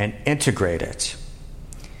and integrate it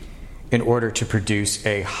in order to produce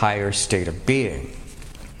a higher state of being.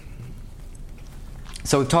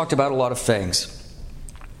 So we've talked about a lot of things.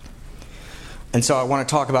 And so I want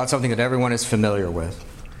to talk about something that everyone is familiar with.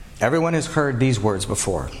 Everyone has heard these words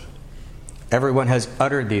before. Everyone has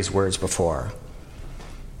uttered these words before.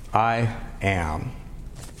 I am.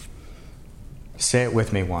 Say it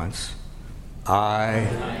with me once. I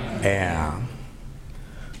am.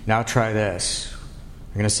 Now try this.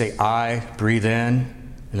 We're going to say I, breathe in,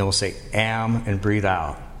 and then we'll say am and breathe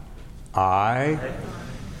out. I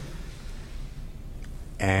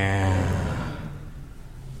am.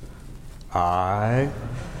 I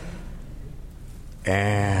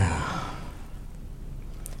am.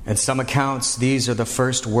 In some accounts, these are the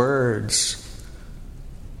first words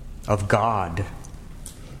of God,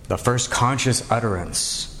 the first conscious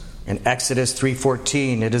utterance. In Exodus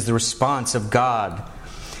 3:14, it is the response of God.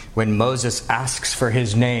 when Moses asks for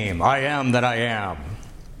his name, I am that I am.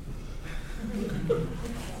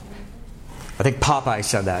 I think Popeye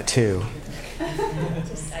said that too.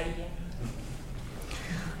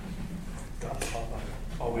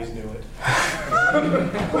 Always knew it.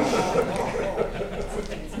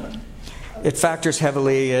 It factors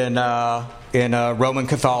heavily in Roman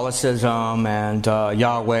Catholicism and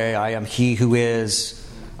Yahweh. I am He who is.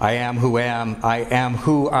 I am who am. I am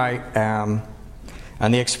who I am.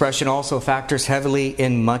 And the expression also factors heavily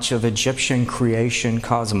in much of Egyptian creation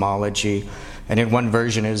cosmology. And in one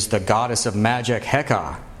version is the goddess of magic,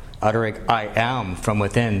 Heka, uttering I am from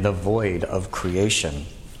within the void of creation.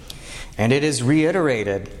 And it is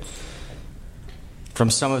reiterated from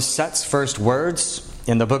some of Set's first words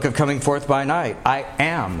in the book of Coming Forth by Night. I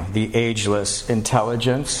am the ageless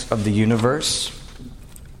intelligence of the universe.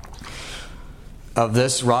 Of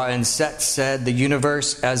this, Ra and Set said, the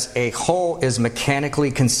universe as a whole is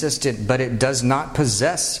mechanically consistent, but it does not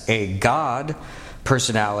possess a God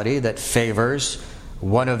personality that favors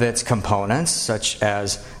one of its components, such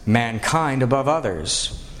as mankind above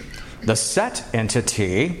others. The Set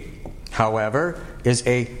entity, however, is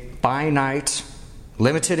a finite,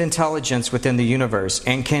 limited intelligence within the universe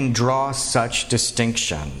and can draw such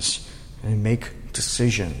distinctions and make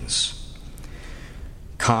decisions.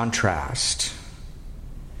 Contrast.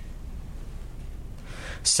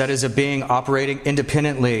 Set is a being operating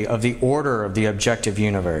independently of the order of the objective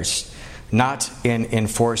universe, not in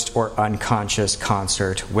enforced or unconscious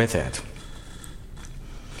concert with it.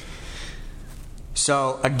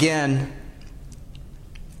 So again,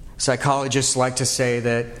 psychologists like to say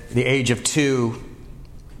that the age of 2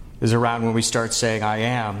 is around when we start saying I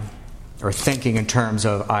am, or thinking in terms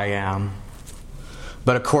of I am.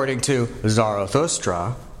 But according to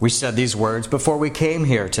Zarathustra, we said these words before we came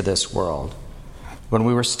here to this world, when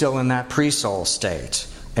we were still in that pre-soul state.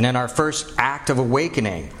 And in our first act of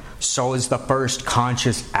awakening, so is the first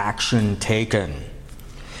conscious action taken.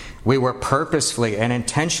 We were purposefully and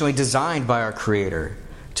intentionally designed by our Creator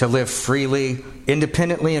to live freely,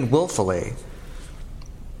 independently, and willfully.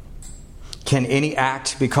 Can any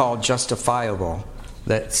act be called justifiable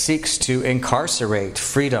that seeks to incarcerate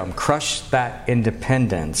freedom, crush that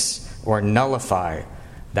independence, or nullify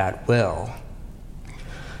that will?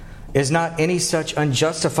 Is not any such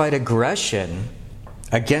unjustified aggression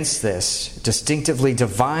against this distinctively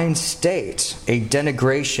divine state a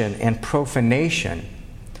denigration and profanation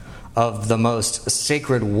of the most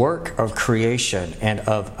sacred work of creation and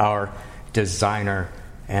of our designer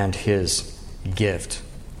and his gift?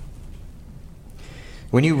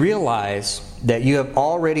 When you realize that you have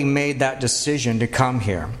already made that decision to come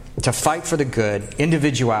here, to fight for the good,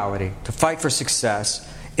 individuality, to fight for success,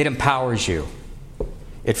 it empowers you.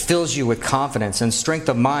 It fills you with confidence and strength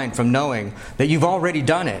of mind from knowing that you've already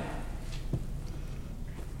done it.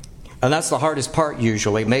 And that's the hardest part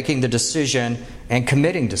usually, making the decision and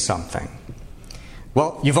committing to something.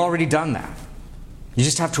 Well, you've already done that. You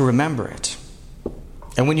just have to remember it.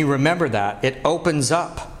 And when you remember that, it opens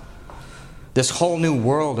up this whole new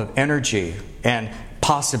world of energy and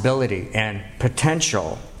possibility and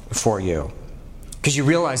potential for you. Because you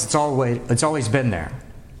realize it's always been there.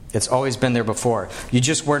 It's always been there before. You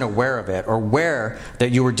just weren't aware of it, or aware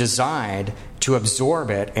that you were designed to absorb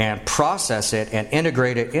it and process it and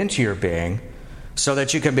integrate it into your being so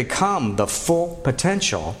that you can become the full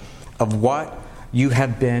potential of what you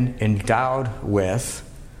have been endowed with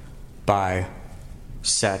by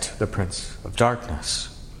Set, the Prince of Darkness.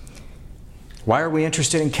 Why are we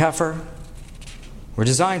interested in Kepher? We're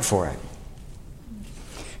designed for it.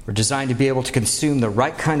 We're designed to be able to consume the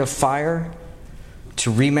right kind of fire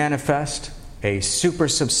to remanifest a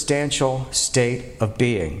supersubstantial state of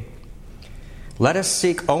being. Let us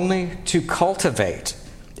seek only to cultivate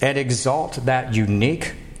and exalt that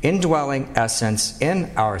unique indwelling essence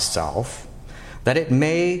in ourself, that it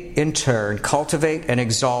may in turn cultivate and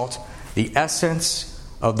exalt the essence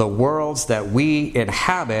of the worlds that we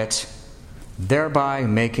inhabit, thereby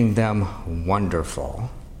making them wonderful.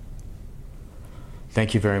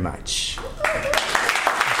 Thank you very much.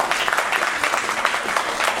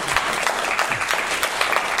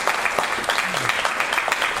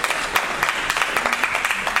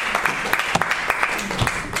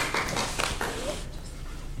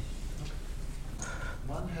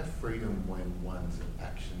 Freedom when one's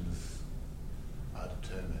actions are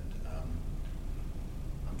determined.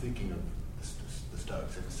 I'm thinking of the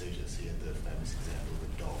Stoics and Epictetus. He had the famous example of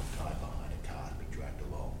a dog tied behind a cart being dragged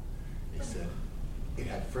along. He said it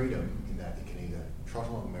had freedom in that it can either trot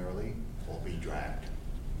along merrily or be dragged.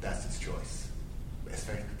 That's its choice. It's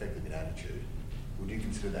effectively an attitude. would you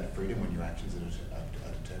consider that freedom when your actions are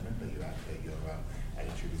determined, but your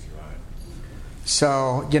attitude is your own?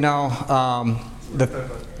 So, The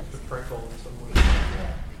Frankl in some ways.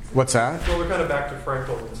 what's that? Well, we're kind of back to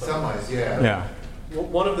Frankl in some ways. Yeah. Yeah. Well,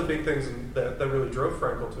 one of the big things that really drove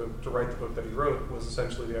Frankl to write the book that he wrote was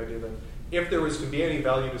essentially the idea that if there was to be any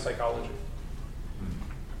value to psychology,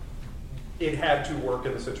 it had to work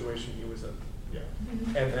in the situation he was in. Yeah.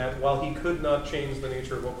 And that while he could not change the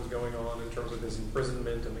nature of what was going on in terms of his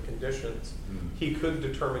imprisonment and the conditions, he could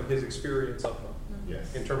determine his experience of them.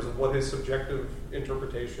 Yes. In terms of what his subjective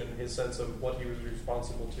interpretation, his sense of what he was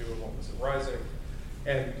responsible to and what was arising,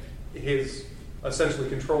 and his essentially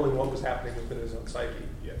controlling what was happening within his own psyche,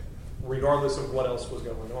 regardless of what else was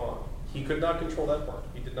going on. He could not control that part.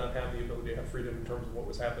 He did not have the ability to have freedom in terms of what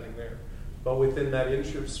was happening there. But within that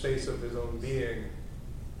inch of space of his own being,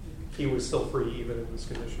 he was still free even in this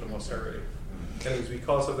condition of austerity. And it was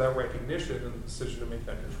because of that recognition and the decision to make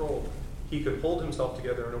that control, he could hold himself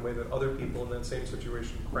together in a way that other people in that same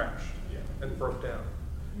situation crashed and broke down.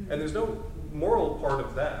 And there's no moral part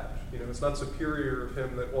of that. It's not superior of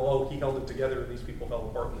him that, he held it together and these people fell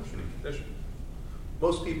apart in this shitty condition.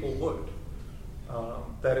 Most people would.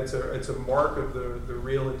 That it's a mark of the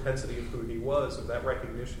real intensity of who he was, of that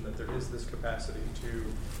recognition that there is this capacity to,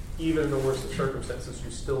 even in the worst of circumstances,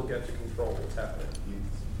 you still get to control what's happening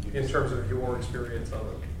in terms of your experience of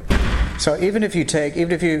it. So if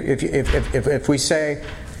we say,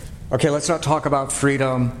 okay, let's not talk about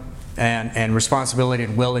freedom and responsibility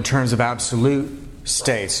and will in terms of absolute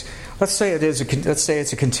states. Let's say it's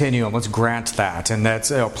a continuum. Let's grant that, and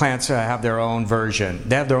that's plants have their own version.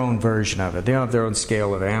 They have their own version of it. They have their own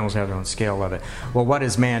scale of it. Animals have their own scale of it. Well, what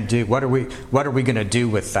does man do? What are we going to do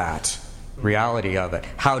with that reality of it?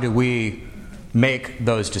 How do we make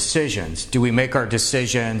those decisions? Do we make our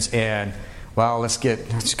decisions in, let's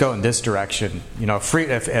go in this direction?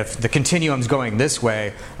 If the continuum's going this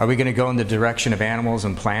way, are we going to go in the direction of animals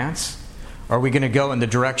and plants? Or are we going to go in the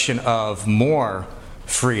direction of more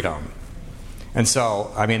freedom? And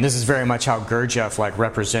so, this is very much how Gurdjieff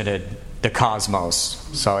represented the cosmos.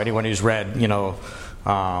 So anyone who's read, In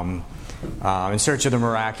Search of the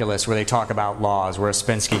Miraculous, where they talk about laws, where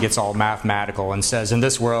Ouspensky gets all mathematical and says, in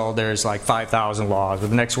this world there's 5,000 laws, but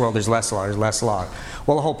the next world there's less law.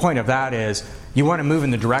 Well, the whole point of that is you want to move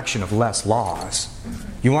in the direction of less laws.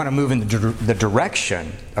 You want to move in the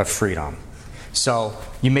direction of freedom. So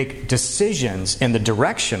you make decisions in the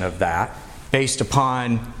direction of that based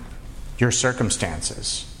upon your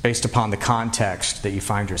circumstances, based upon the context that you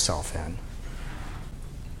find yourself in.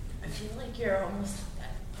 I feel like you're almost...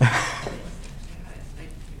 It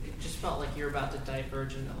just felt like you're about to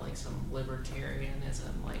diverge into some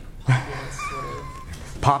libertarianism, populist sort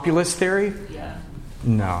of... Populist theory? Yeah.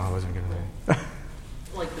 No, I wasn't going to say.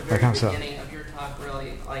 The very beginning of your talk,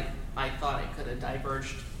 really, I thought it could have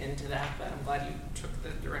diverged into that, but I'm glad you took the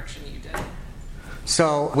direction you did.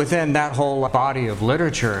 So within that whole body of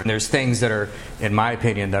literature, there's things that are, in my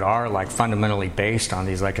opinion, that are fundamentally based on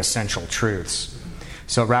these essential truths.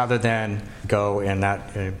 So rather than go in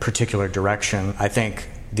that particular direction, I think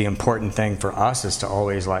the important thing for us is to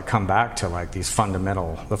always come back to the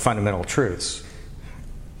fundamental truths.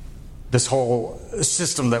 This whole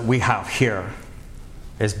system that we have here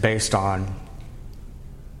is based on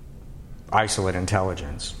isolate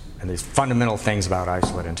intelligence and these fundamental things about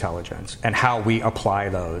isolate intelligence and how we apply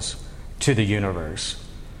those to the universe,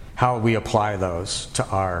 how we apply those to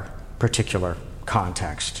our particular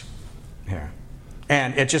context here.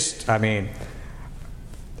 And it just, John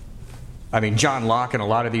Locke and a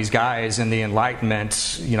lot of these guys in the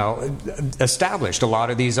Enlightenment, established a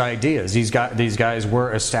lot of these ideas. These guys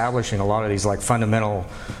were establishing a lot of these fundamental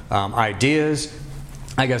ideas.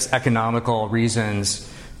 I guess economical reasons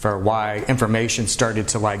for why information started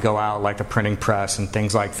to go out, like the printing press and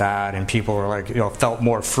things like that, and people were felt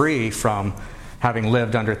more free from having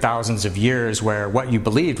lived under thousands of years where what you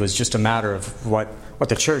believed was just a matter of what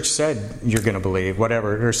the church said you're going to believe,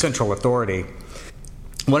 whatever, or central authority.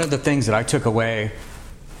 One of the things that I took away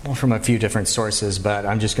from a few different sources, but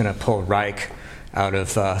I'm just going to pull Reich out of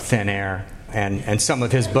thin air, and some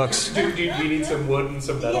of his books. Do you need some wood and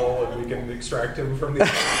some metal, and we can extract him from the...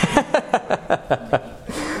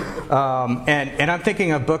 And I'm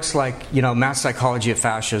thinking of books like, Mass Psychology of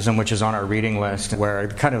Fascism, which is on our reading list, where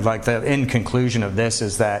kind of the end conclusion of this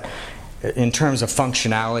is that in terms of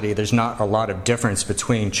functionality, there's not a lot of difference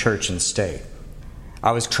between church and state.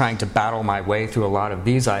 I was trying to battle my way through a lot of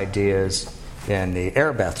these ideas in the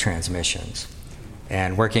Arabeth transmissions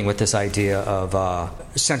and working with this idea of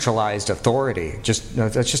centralized authority.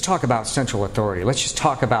 Let's just talk about central authority. Let's just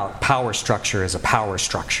talk about power structure as a power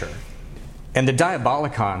structure. And the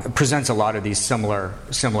Diabolicon presents a lot of these similar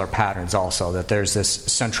patterns also, that there's this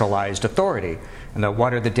centralized authority. And that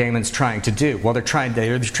what are the daemons trying to do? Well, they're trying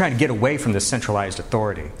to get away from this centralized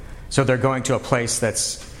authority. So they're going to a place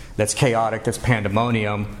that's chaotic, that's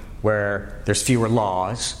pandemonium, where there's fewer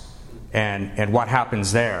laws. And what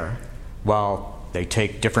happens there? Well, they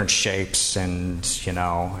take different shapes and,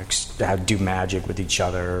 do magic with each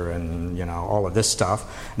other and, all of this stuff.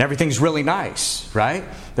 And everything's really nice, right?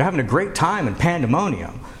 They're having a great time in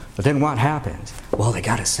pandemonium. But then what happens? Well, they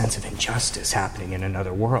got a sense of injustice happening in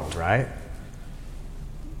another world, right?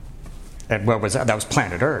 And what was that? That was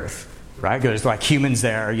planet Earth, right? There's like humans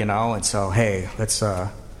there, and so, hey, let's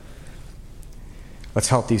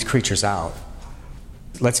help these creatures out.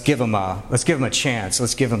 Let's give them a chance.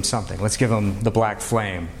 Let's give them something. Let's give them the black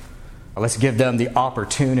flame. Let's give them the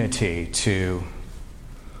opportunity to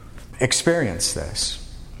experience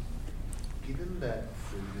this. Given that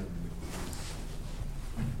freedom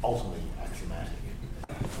is ultimately axiomatic,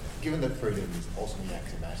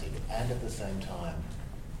 and at the same time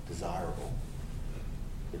desirable,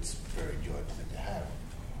 it's a very enjoyable thing to have.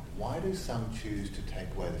 Why do some choose to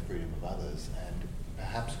take away the freedom of others, and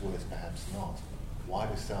perhaps worse, perhaps not? Why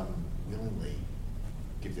do some willingly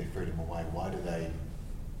give their freedom away? Why do they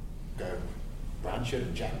go brown shirt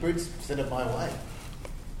and jackboots, send it my way?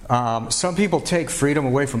 Some people take freedom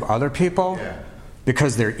away from other people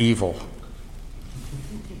because they're evil.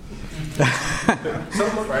 Some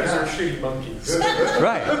monkeys are shitty monkeys.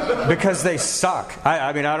 Right, because they suck.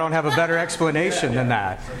 I mean, I don't have a better explanation than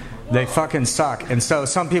that. They fucking suck. And so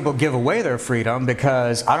some people give away their freedom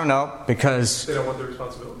because, because they don't want the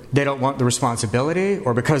responsibility. They don't want the responsibility,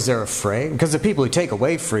 or because they're afraid. Because the people who take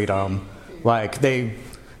away freedom, like they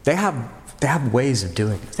have ways of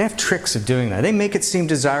doing it. They have tricks of doing that. They make it seem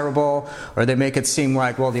desirable, or they make it seem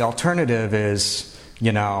like, well, the alternative is,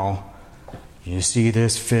 you see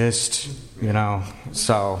this fist,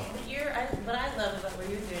 so. What I love about what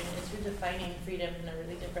you're doing is you're defining freedom in a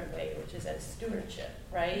really different way, which is as stewardship,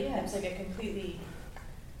 right? Yes. It's like a completely,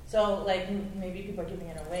 so like maybe people are giving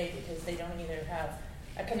it away because they don't either have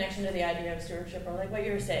a connection to the idea of stewardship, or like what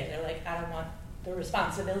you were saying, they're like, I don't want the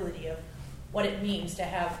responsibility of what it means to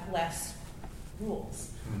have less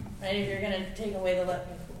rules, right? If you're going to take away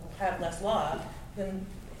have less law, then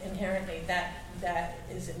inherently that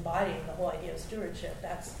is embodying the whole idea of stewardship.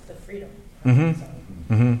 That's the freedom. Mm-hmm. So,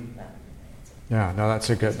 mm-hmm. Yeah, no,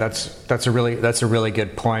 that's a really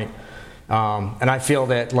good point. And I feel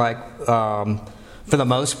that for the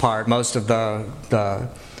most part, most of the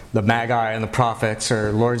Magi and the prophets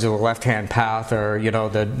or lords of the left-hand path, or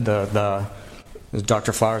the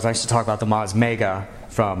Dr. Flowers likes to talk about the Maz Mega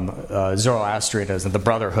from Zoroastrianism, the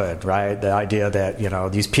Brotherhood, right? The idea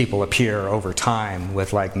that these people appear over time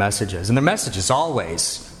with messages, and their message is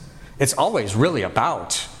always really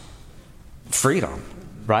about freedom,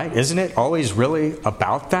 right? Isn't it always really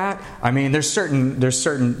about that? I mean, there's certain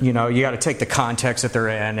you got to take the context that they're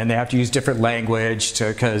in, and they have to use different language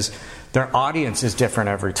because their audience is different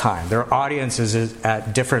every time. Their audience is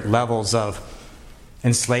at different levels of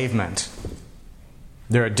enslavement.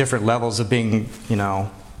 They're at different levels of being,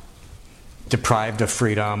 deprived of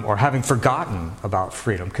freedom or having forgotten about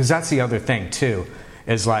freedom. Because that's the other thing, too,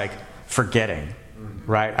 is forgetting,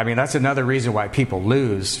 right? I mean, that's another reason why people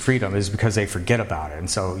lose freedom is because they forget about it. And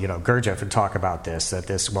so, Gurdjieff would talk about this,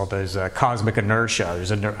 there's a cosmic inertia.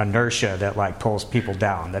 There's an inertia that, pulls people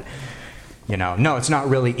down. That, no, it's not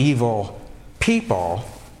really evil people.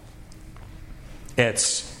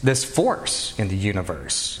 It's this force in the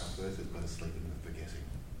universe.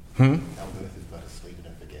 Our birth is but a sleeping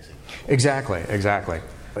and forgetting. Exactly.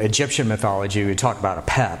 Egyptian mythology, we talk about a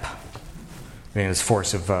Pep, this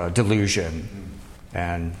force of delusion,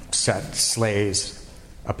 and Set slays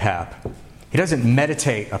a Pep. He doesn't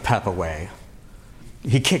meditate a Pep away.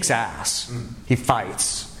 He kicks ass. He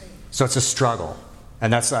fights. So it's a struggle,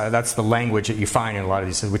 and that's the language that you find in a lot of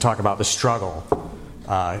these. We talk about the struggle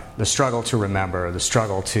to remember, the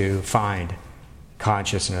struggle to find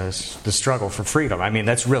consciousness, the struggle for freedom. I mean,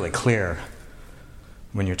 that's really clear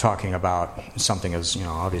when you're talking about something as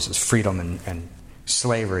obvious as freedom and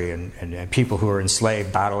slavery and people who are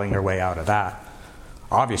enslaved battling their way out of that.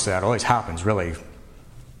 Obviously, that always happens really,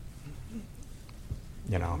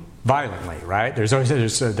 violently, right? There's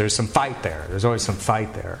some fight there. There's always some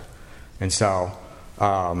fight there, and so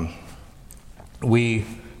we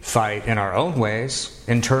fight in our own ways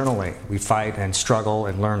internally. We fight and struggle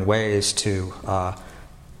and learn ways to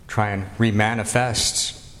try and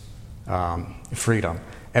remanifest freedom.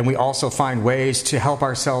 And we also find ways to help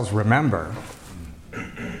ourselves remember.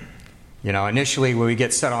 Initially when we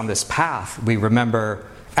get set on this path, we remember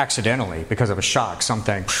accidentally, because of a shock,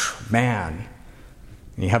 something, man,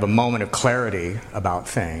 and you have a moment of clarity about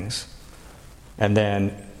things, and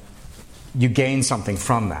then you gain something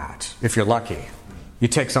from that, if you're lucky. You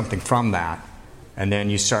take something from that, and then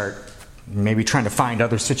you start maybe trying to find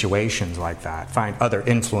other situations like that, find other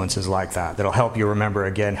influences like that that'll help you remember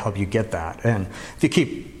again, help you get that. And if you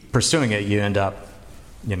keep pursuing it, you end up,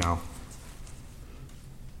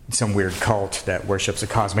 some weird cult that worships a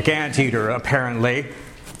cosmic anteater, apparently.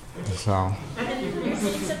 So. And you're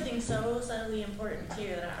saying something so subtly important too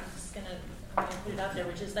that I'm gonna put it out there,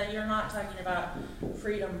 which is that you're not talking about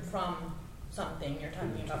freedom from something. You're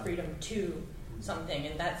talking about freedom to something,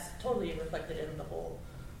 and that's totally reflected in the whole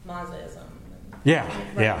Mazaism. Yeah,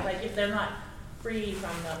 right? yeah. Like if they're not free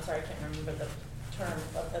from the, I'm sorry, I can't remember the term,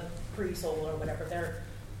 but the pre-soul or whatever,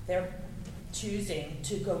 they're choosing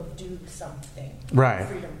to go do something. Right.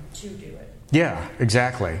 Freedom to do it. Yeah,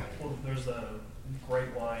 exactly. Well, there's a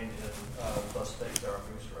great line in Thus Spake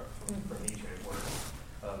Zarathustra from Nietzsche where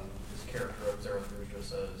this character of Zarathustra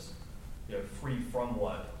says, free from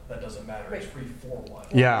what? That doesn't matter. Right. It's free for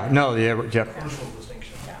what? Yeah, no, yeah. Crucial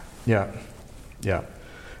distinction. Yeah.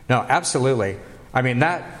 No, absolutely. I mean,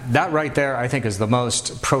 that right there, I think, is the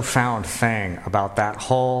most profound thing about that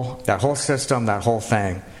whole system, that whole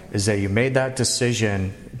thing, is that you made that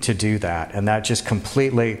decision to do that, and that just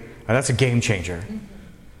completely, that's a game changer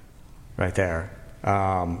right there.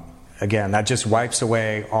 Again, that just wipes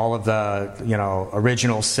away all of the,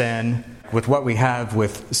 original sin. With what we have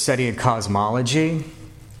with Setian cosmology,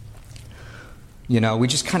 we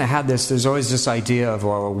just kind of had this, there's always this idea of,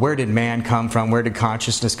 well, where did man come from? Where did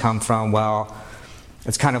consciousness come from? Well,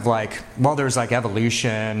 it's kind of like, well, there's like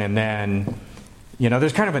evolution, and then,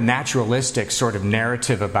 there's kind of a naturalistic sort of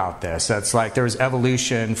narrative about this. That's like there was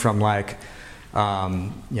evolution from like,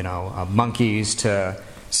 monkeys to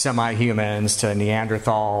semi-humans to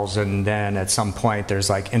Neanderthals, and then at some point there's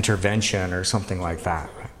like intervention or something like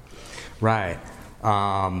that. Right.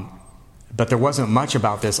 But there wasn't much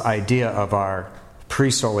about this idea of our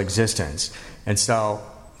pre-soul existence. And so,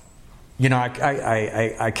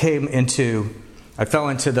 I fell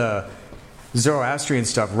into the Zoroastrian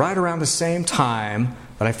stuff right around the same time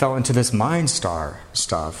that I fell into this Mind Star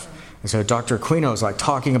stuff. And so Dr. Aquino is like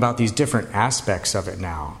talking about these different aspects of it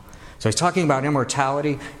now. So he's talking about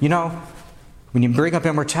immortality. When you bring up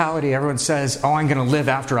immortality, everyone says, oh, I'm going to live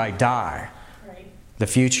after I die. Right. The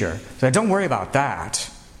future. So don't worry about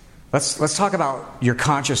that. Let's talk about your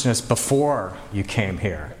consciousness before you came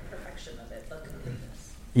here. The perfection of it, the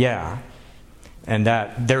completeness. Yeah. And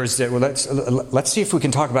that there's, let's see if we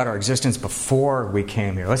can talk about our existence before we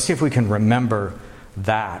came here. Let's see if we can remember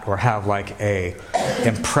that, or have like a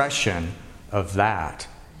impression of that.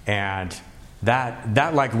 And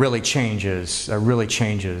that like really changes a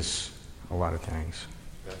lot of things.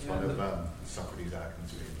 That's one of Socrates'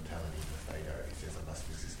 arguments with immortality in the Phaedo. He says, I must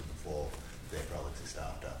have existed before, therefore I'll exist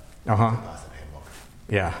after.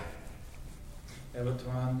 Yeah. Yeah, but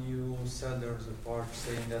when you said there was a part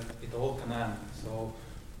saying that it all can end, so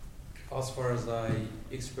as far as I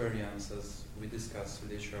experience, as we discussed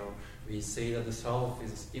with the show, we say that the self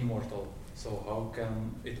is immortal, so how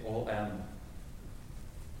can it all end?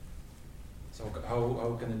 So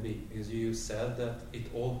how can it be? Because you said that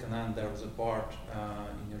it all can end, there was a part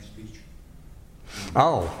in your speech.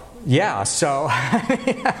 Oh, yeah, so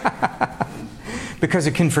because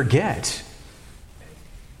it can forget.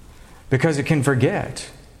 Because it can forget.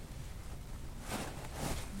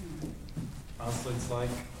 So it's like,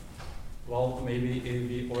 well, maybe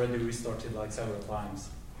we already restarted like several times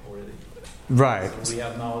already. Right. So we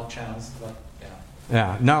have now a chance, but yeah.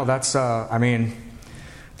 Yeah, no, that's,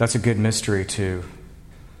 that's a good mystery to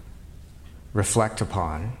reflect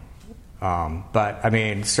upon. But,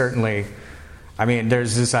 certainly,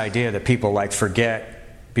 there's this idea that people like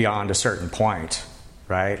forget beyond a certain point,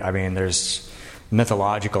 right? There's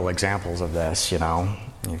mythological examples of this, you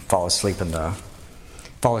fall asleep in the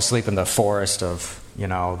forest of,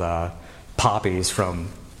 the poppies from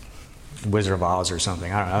Wizard of Oz or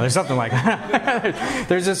something. I don't know. There's something like that.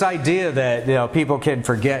 There's this idea that, people can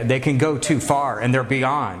forget. They can go too far, and they're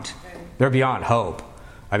beyond hope.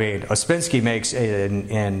 Ouspensky makes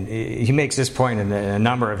this point in a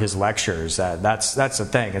number of his lectures. That's the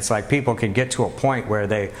thing. It's like people can get to a point where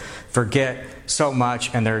they forget so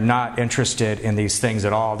much, and they're not interested in these things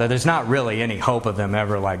at all, that there's not really any hope of them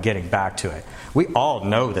ever like getting back to it. We all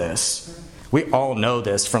know this. We all know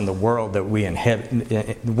this from the world that we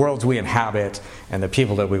inhabit, worlds we inhabit, and the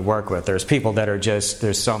people that we work with. There's people that are just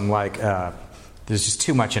there's just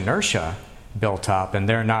too much inertia built up, and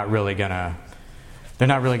they're not really gonna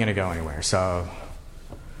go anywhere. So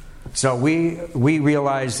So we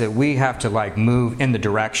realize that we have to like move in the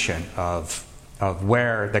direction of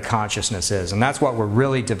where the consciousness is, and that's what we're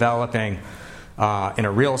really developing in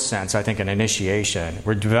a real sense. I think in initiation,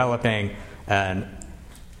 we're developing an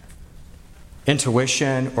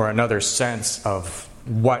intuition or another sense of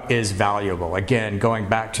what is valuable. Again, going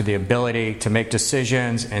back to the ability to make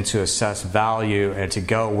decisions and to assess value and to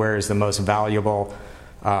go where is the most valuable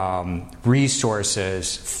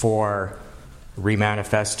resources for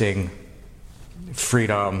remanifesting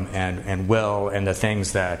freedom and will and the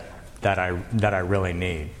things that I really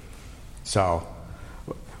need. So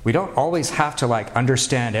we don't always have to like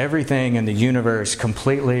understand everything in the universe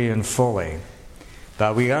completely and fully,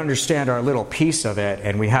 but we understand our little piece of it,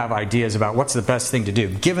 and we have ideas about what's the best thing to do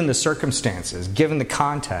given the circumstances, given the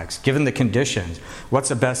context, given the conditions. What's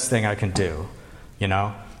the best thing I can do? You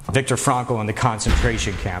know, Viktor Frankl in the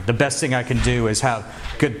concentration camp. The best thing I can do is have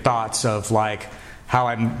good thoughts of like how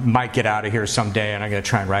I might get out of here someday, and I'm going to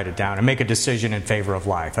try and write it down and make a decision in favor of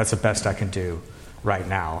life. That's the best I can do right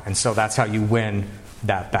now. And so that's how you win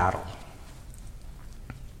that battle.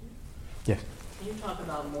 Yes? Can you talk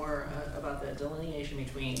about more about the delineation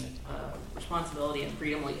between responsibility and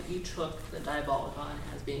freedom? Like if you took the Diabolicon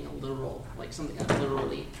as being a literal, like something that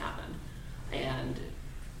literally happened, and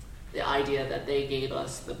the idea that they gave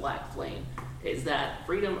us the black flame, is that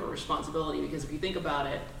freedom or responsibility? Because if you think about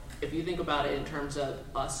it in terms of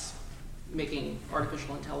us making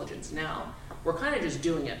artificial intelligence now, we're kind of just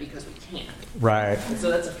doing it because we can. Right. And so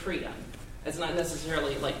that's a freedom. It's not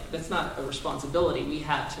necessarily that's not a responsibility we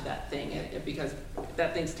have to that thing, because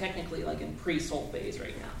that thing's technically like in pre-soul phase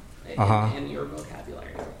right now in your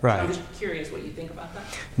vocabulary. Right. So I'm just curious what you think about that.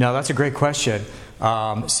 No, that's a great question.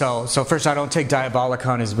 So first, I don't take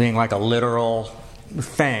Diabolicon as being like a literal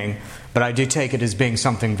thing, but I do take it as being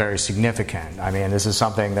something very significant. I mean, this is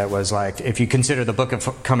something that was like, if you consider the Book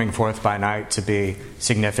of Coming Forth by Night to be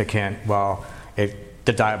significant, well,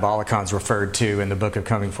 the Diabolicon's referred to in the Book of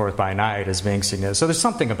Coming Forth by Night as being significant. So there's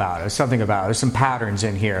something about it. There's some patterns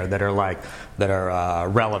in here that are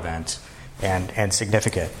relevant and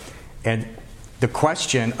significant. And the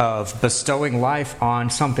question of bestowing life on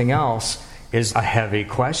something else is a heavy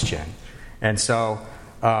question. And so,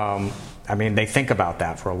 they think about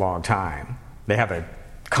that for a long time. They have a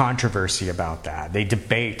controversy about that. They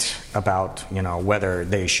debate about, whether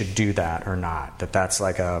they should do that or not. That's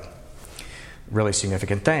like a really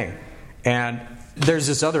significant thing. And there's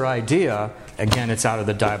this other idea, again, it's out of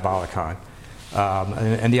the Diabolicon,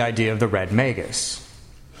 and the idea of the red magus.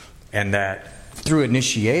 And that through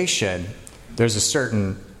initiation, there's a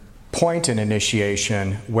certain point in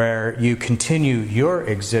initiation where you continue your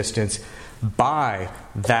existence by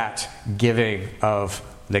that giving of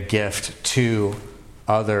the gift to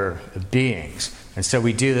other beings. And so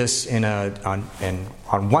we do this on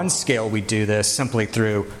one scale, we do this simply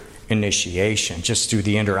through initiation, just through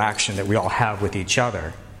the interaction that we all have with each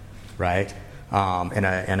other, right? In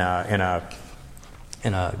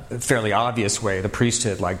a fairly obvious way, the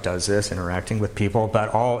priesthood does this, interacting with people, but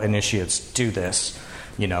all initiates do this.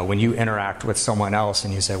 When you interact with someone else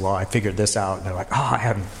and you say, well, I figured this out, and they're like, oh, I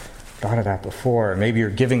hadn't thought of that before. Maybe you're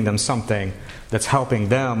giving them something that's helping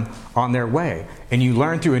them on their way. And you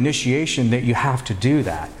learn through initiation that you have to do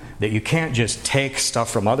that you can't just take stuff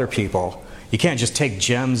from other people. You can't just take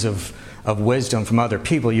gems of wisdom from other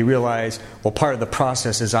people. You realize, well, part of the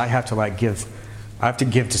process is I have to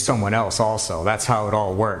give to someone else also. That's how it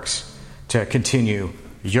all works, to continue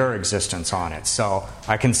your existence on it. So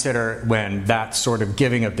I consider when that sort of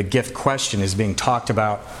giving of the gift question is being talked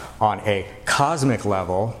about on a cosmic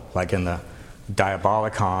level, like in the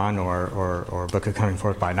Diabolicon or Book of Coming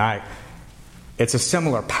Forth by Night, it's a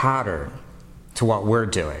similar pattern to what we're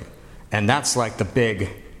doing. And that's like the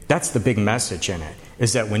big message in it,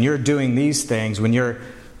 is that when you're doing these things, when you're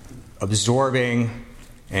absorbing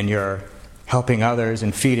and you're helping others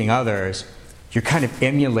and feeding others, you're kind of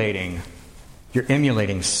emulating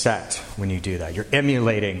Set when you do that. You're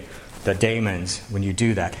emulating the daemons when you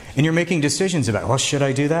do that. And you're making decisions about, well, should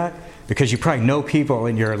I do that? Because you probably know people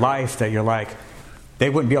in your life that you're like, they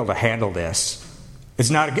wouldn't be able to handle this. It's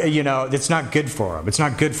not, it's not good for them. It's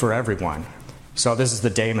not good for everyone. So this is the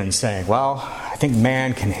daemon saying, well, I think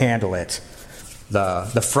man can handle it.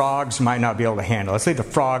 The frogs might not be able to handle it. Let's leave the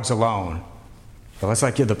frogs alone. But let's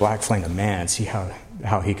give the black flame to man, see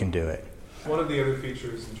how he can do it. One of the other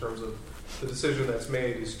features in terms of the decision that's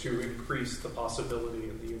made is to increase the possibility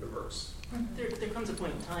of the universe. There comes a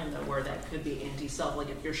point in time, though, where that could be anti-self. Like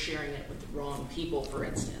if you're sharing it with the wrong people, for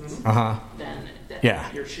instance, then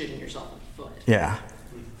you're shooting yourself in the foot. Yeah.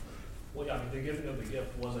 Well, the giving of the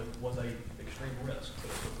gift was a extreme risk.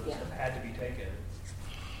 It had to be taken.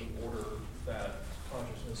 in order that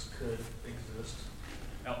consciousness could exist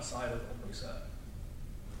outside of what we said.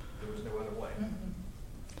 There was no other way.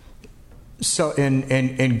 So in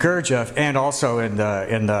Gurdjieff and also in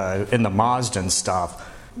the Mazdan stuff,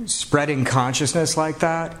 spreading consciousness like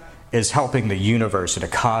that is helping the universe in a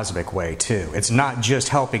cosmic way too. It's not just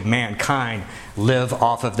helping mankind live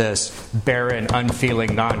off of this barren,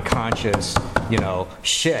 unfeeling, non-conscious,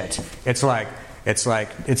 shit. It's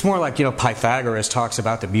more like, Pythagoras talks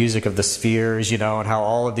about the music of the spheres, and how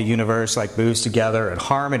all of the universe moves together in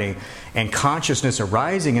harmony, and consciousness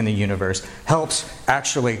arising in the universe helps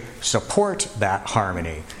actually support that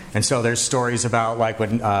harmony. And so there's stories about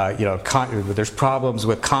when there's problems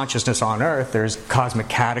with consciousness on Earth, there's cosmic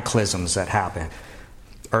cataclysms that happen.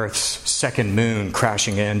 Earth's second moon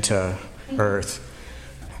crashing into Earth.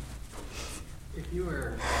 If you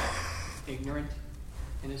are ignorant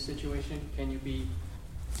in a situation, can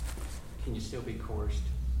you still be coerced,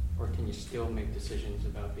 or can you still make decisions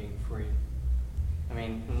about being free? I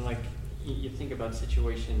mean, you think about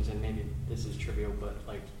situations, and maybe this is trivial, but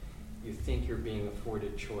you think you're being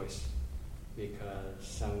afforded choice because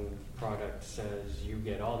some product says you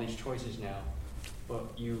get all these choices now, but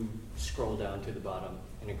you scroll down to the bottom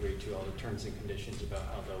and agree to all the terms and conditions about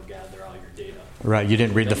how they'll gather all your data. Right, you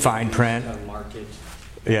didn't read the fine print. Market.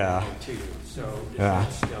 Yeah. To you. So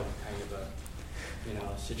it's still kind of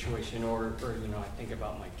a situation, or I think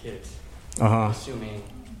about my kids, assuming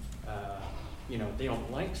they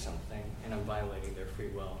don't like something, and I'm violating their free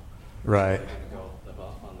will. Right. So they're going to go live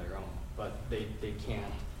off on their own, but they can't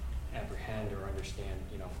apprehend or understand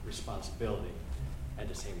responsibility at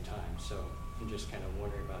the same time. So I'm just kind of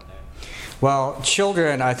wondering about that. Well,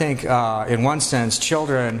 children, I think, in one sense,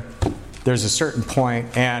 there's a certain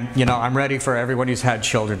point, and I'm ready for everyone who's had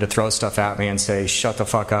children to throw stuff at me and say, "Shut the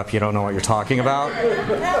fuck up! You don't know what you're talking about."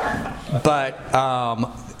 But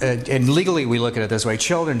and legally, we look at it this way: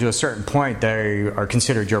 children, to a certain point, they are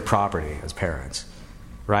considered your property as parents,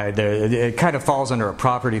 right? It kind of falls under a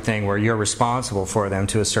property thing where you're responsible for them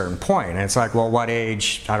to a certain point. And it's like, well, what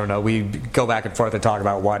age? I don't know. We go back and forth and talk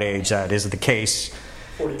about what age that isn't the case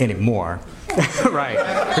anymore.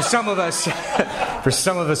 Right. For some of us,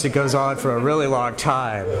 it goes on for a really long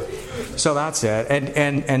time. So that's it.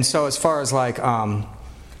 And so as far as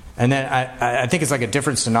and then I think it's a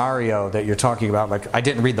different scenario that you're talking about. I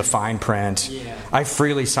didn't read the fine print. Yeah. I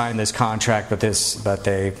freely signed this contract, but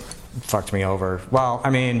they fucked me over. Well, I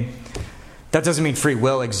mean, that doesn't mean free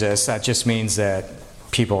will exists. That just means that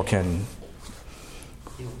people can.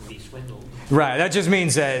 Right, that just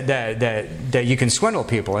means that you can swindle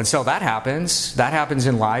people, and so that happens. That happens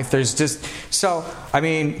in life. There's just I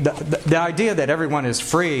mean, the idea that everyone is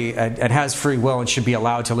free and has free will and should be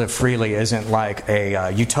allowed to live freely isn't like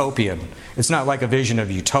a utopian. It's not like a vision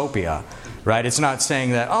of utopia, right? It's not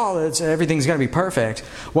saying that everything's going to be perfect.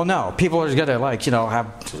 Well, no, people are going to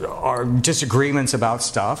have disagreements about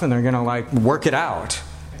stuff, and they're going to work it out.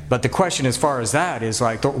 But the question as far as that is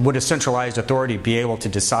would a centralized authority be able to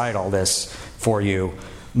decide all this for you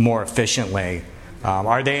more efficiently?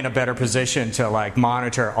 Are they in a better position to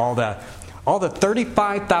monitor all the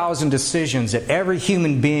 35,000 decisions that every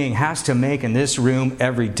human being has to make in this room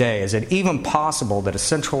every day? Is it even possible that a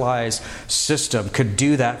centralized system could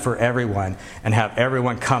do that for everyone and have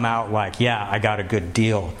everyone come out yeah, I got a good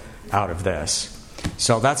deal out of this?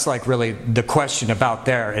 So that's really the question about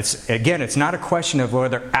there. It's not a question of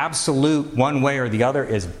whether absolute one way or the other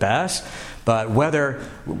is best, but whether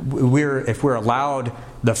if we're allowed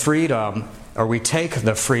the freedom, or we take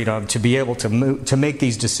the freedom to be able to make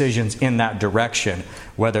these decisions in that direction,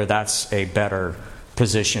 whether that's a better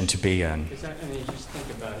position to be in. Just think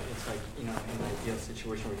about it. It's in an ideal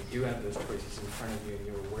situation where you do have those choices in front of you, and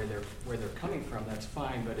you're where they're coming from. That's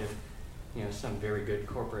fine, but if some very good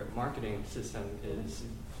corporate marketing system is,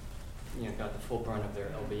 got the full brunt of their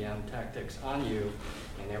LBM tactics on you,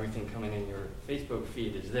 and everything coming in your Facebook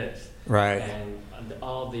feed is this. Right. And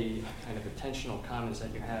all the kind of attentional comments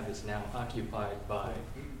that you have is now occupied by.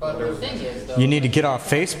 But the thing is, though, you need to get off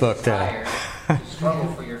Facebook then. To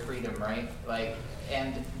struggle for your freedom, right?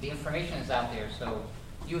 And the information is out there, so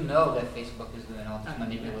you know that Facebook is doing all this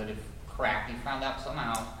manipulative crap. You found out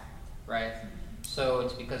somehow, right? So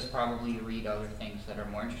it's because probably you read other things that are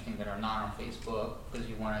more interesting that are not on Facebook because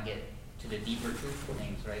you want to get to the deeper truth of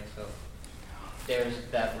things, right? So there's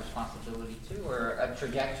that responsibility too, or a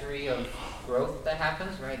trajectory of growth that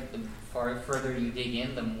happens, right? The further you dig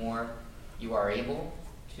in, the more you are able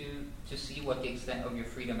to see what the extent of your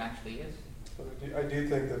freedom actually is. I do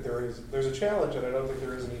think that there's a challenge, and I don't think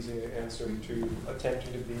there is an easy answer to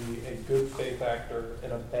attempting to be a good faith actor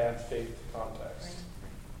in a bad faith context.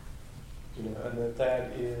 And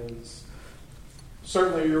that is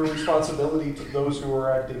certainly your responsibility to those who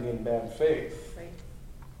are acting in bad faith. Right.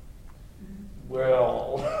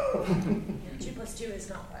 Well, 2 + 2 is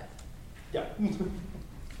not 5. Yeah.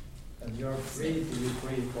 And you're free to be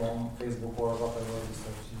free from Facebook or whatever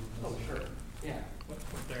research you do. Oh, sure. Yeah.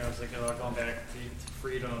 There, I was thinking about going back to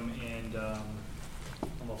freedom and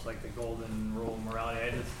almost like the golden rule of morality. I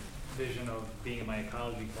had this vision of being in my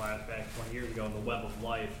ecology class back 20 years ago, the web of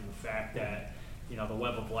life, and the fact that, the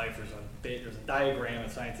web of life, there's a diagram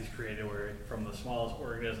that scientists created where from the smallest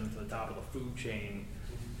organism to the top of the food chain,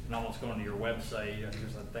 and almost going to your website,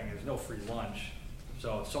 here's the thing, there's no free lunch.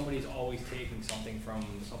 So somebody's always taking something from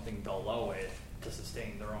something below it to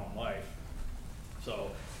sustain their own life.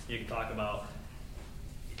 So you can talk about,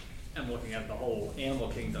 I'm looking at the whole animal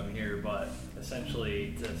kingdom here, but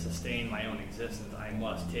essentially to sustain my own existence, I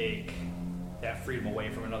must take that freedom away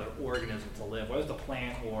from another organism to live, whether it's a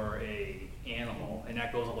plant or a animal, and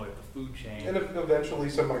that goes all the way up the food chain. And eventually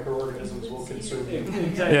some microorganisms will consume you.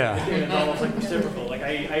 Exactly. Yeah. It's almost like reciprocal. Like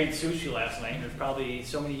I ate sushi last night, and there's probably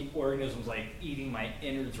so many organisms like eating my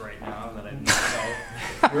innards right now that I didn't know.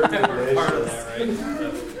 We're part of that, right?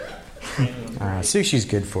 Sushi's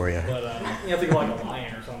good for you. But you think of like a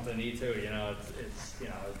lion or something to eat too.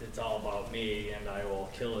 It's all about me, and I will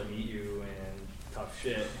kill and eat you and tough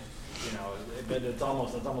shit. But it's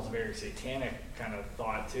almost a very satanic kind of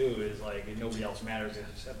thought too. Is like nobody else matters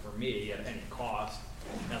except for me at any cost.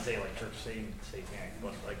 Not say like church satanic,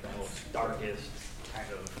 but like the most darkest kind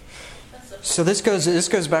of. So this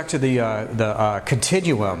goes back to the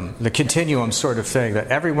continuum sort of thing, that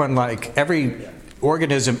every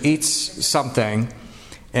organism eats something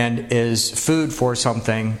and is food for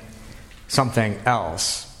something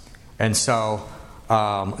else, and so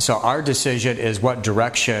our decision is what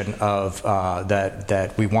direction of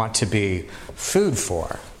that we want to be food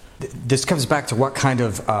for. This comes back to what kind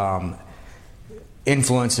of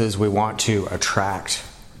influences we want to attract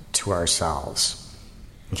to ourselves.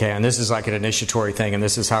 Okay, and this is like an initiatory thing, and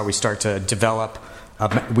this is how we start to develop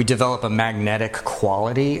a magnetic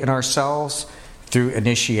quality in ourselves through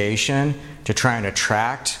initiation to try and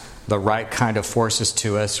attract the right kind of forces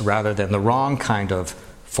to us rather than the wrong kind of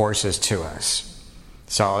forces to us.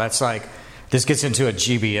 So that's like, this gets into a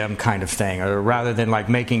GBM kind of thing, or rather than like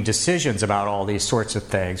making decisions about all these sorts of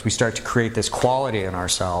things, we start to create this quality in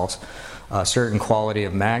ourselves, a certain quality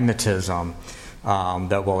of magnetism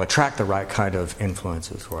that will attract the right kind of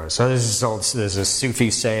influences for us. So there's a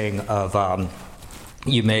Sufi saying of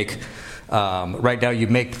you make right now you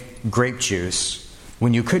make grape juice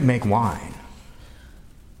when you could make wine.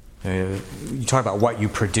 You talk about what you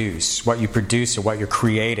produce and what you're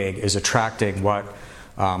creating is attracting what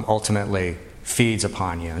ultimately feeds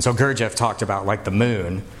upon you. And so Gurdjieff talked about like the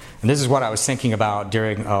moon, and this is what I was thinking about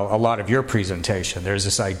during a lot of your presentation. There's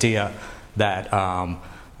this idea that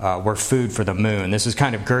we're food for the moon. This is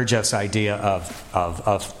kind of Gurdjieff's idea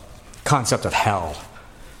of concept of hell,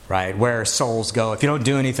 right? Where souls go. If you don't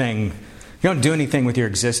do anything with your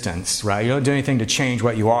existence, right? You don't do anything to change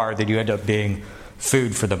what you are, then you end up being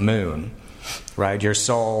food for the moon, right? Your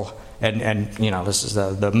soul, and this is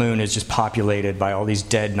the moon is just populated by all these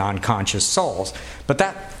dead, non-conscious souls. But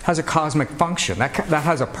that has a cosmic function. That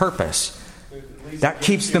has a purpose. That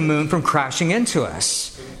keeps the moon from crashing into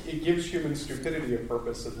us. It gives human stupidity a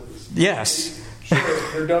purpose, at least. Yes. Sure,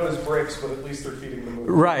 they're dumb as bricks, but at least they're feeding the moon.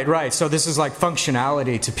 Right. So this is like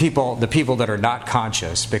functionality to the people that are not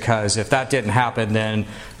conscious, because if that didn't happen, then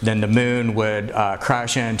the moon would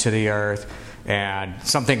crash into the earth. And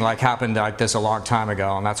something like happened like this a long time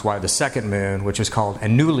ago, and that's why the second moon, which is called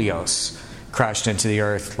Anulios, crashed into the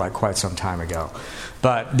earth like quite some time ago.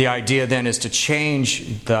 But the idea then is to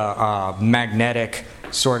change the magnetic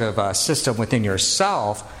sort of system within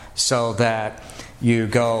yourself so that you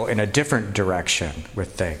go in a different direction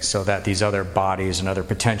with things, so that these other bodies and other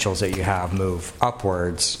potentials that you have move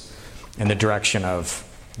upwards in the direction of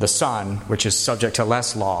the sun, which is subject to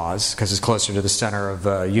less laws because it's closer to the center of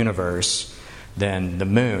the universe than the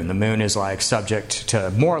moon. The moon is like subject to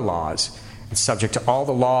more laws. It's subject to all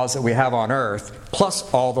the laws that we have on Earth, plus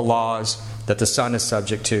all the laws that the sun is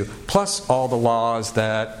subject to, plus all the laws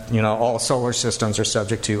that all solar systems are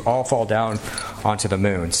subject to, all fall down onto the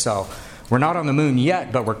moon. So we're not on the moon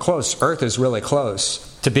yet, but we're close. Earth is really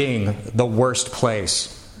close to being the worst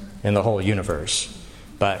place in the whole universe.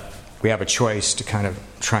 But we have a choice to kind of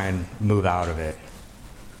try and move out of it.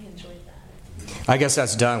 I guess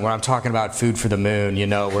that's done. When I'm talking about food for the moon,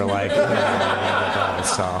 we're like,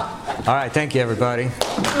 so. All right, thank you, everybody.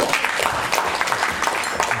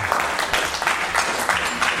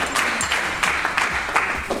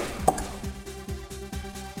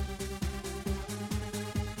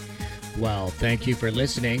 Well, thank you for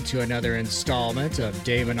listening to another installment of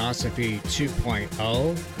Daemonosophy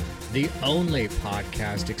 2.0, the only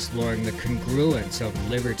podcast exploring the congruence of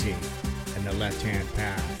liberty and the left-hand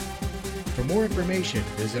path. For more information,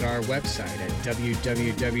 visit our website at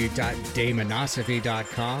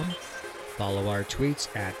www.daemonosophy.com. Follow our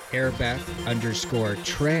tweets at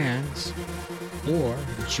airbeth_trans, or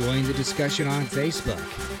join the discussion on Facebook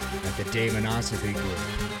at the Daemonosophy Group.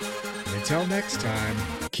 And until next time,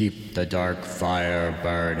 keep the dark fire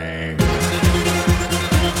burning.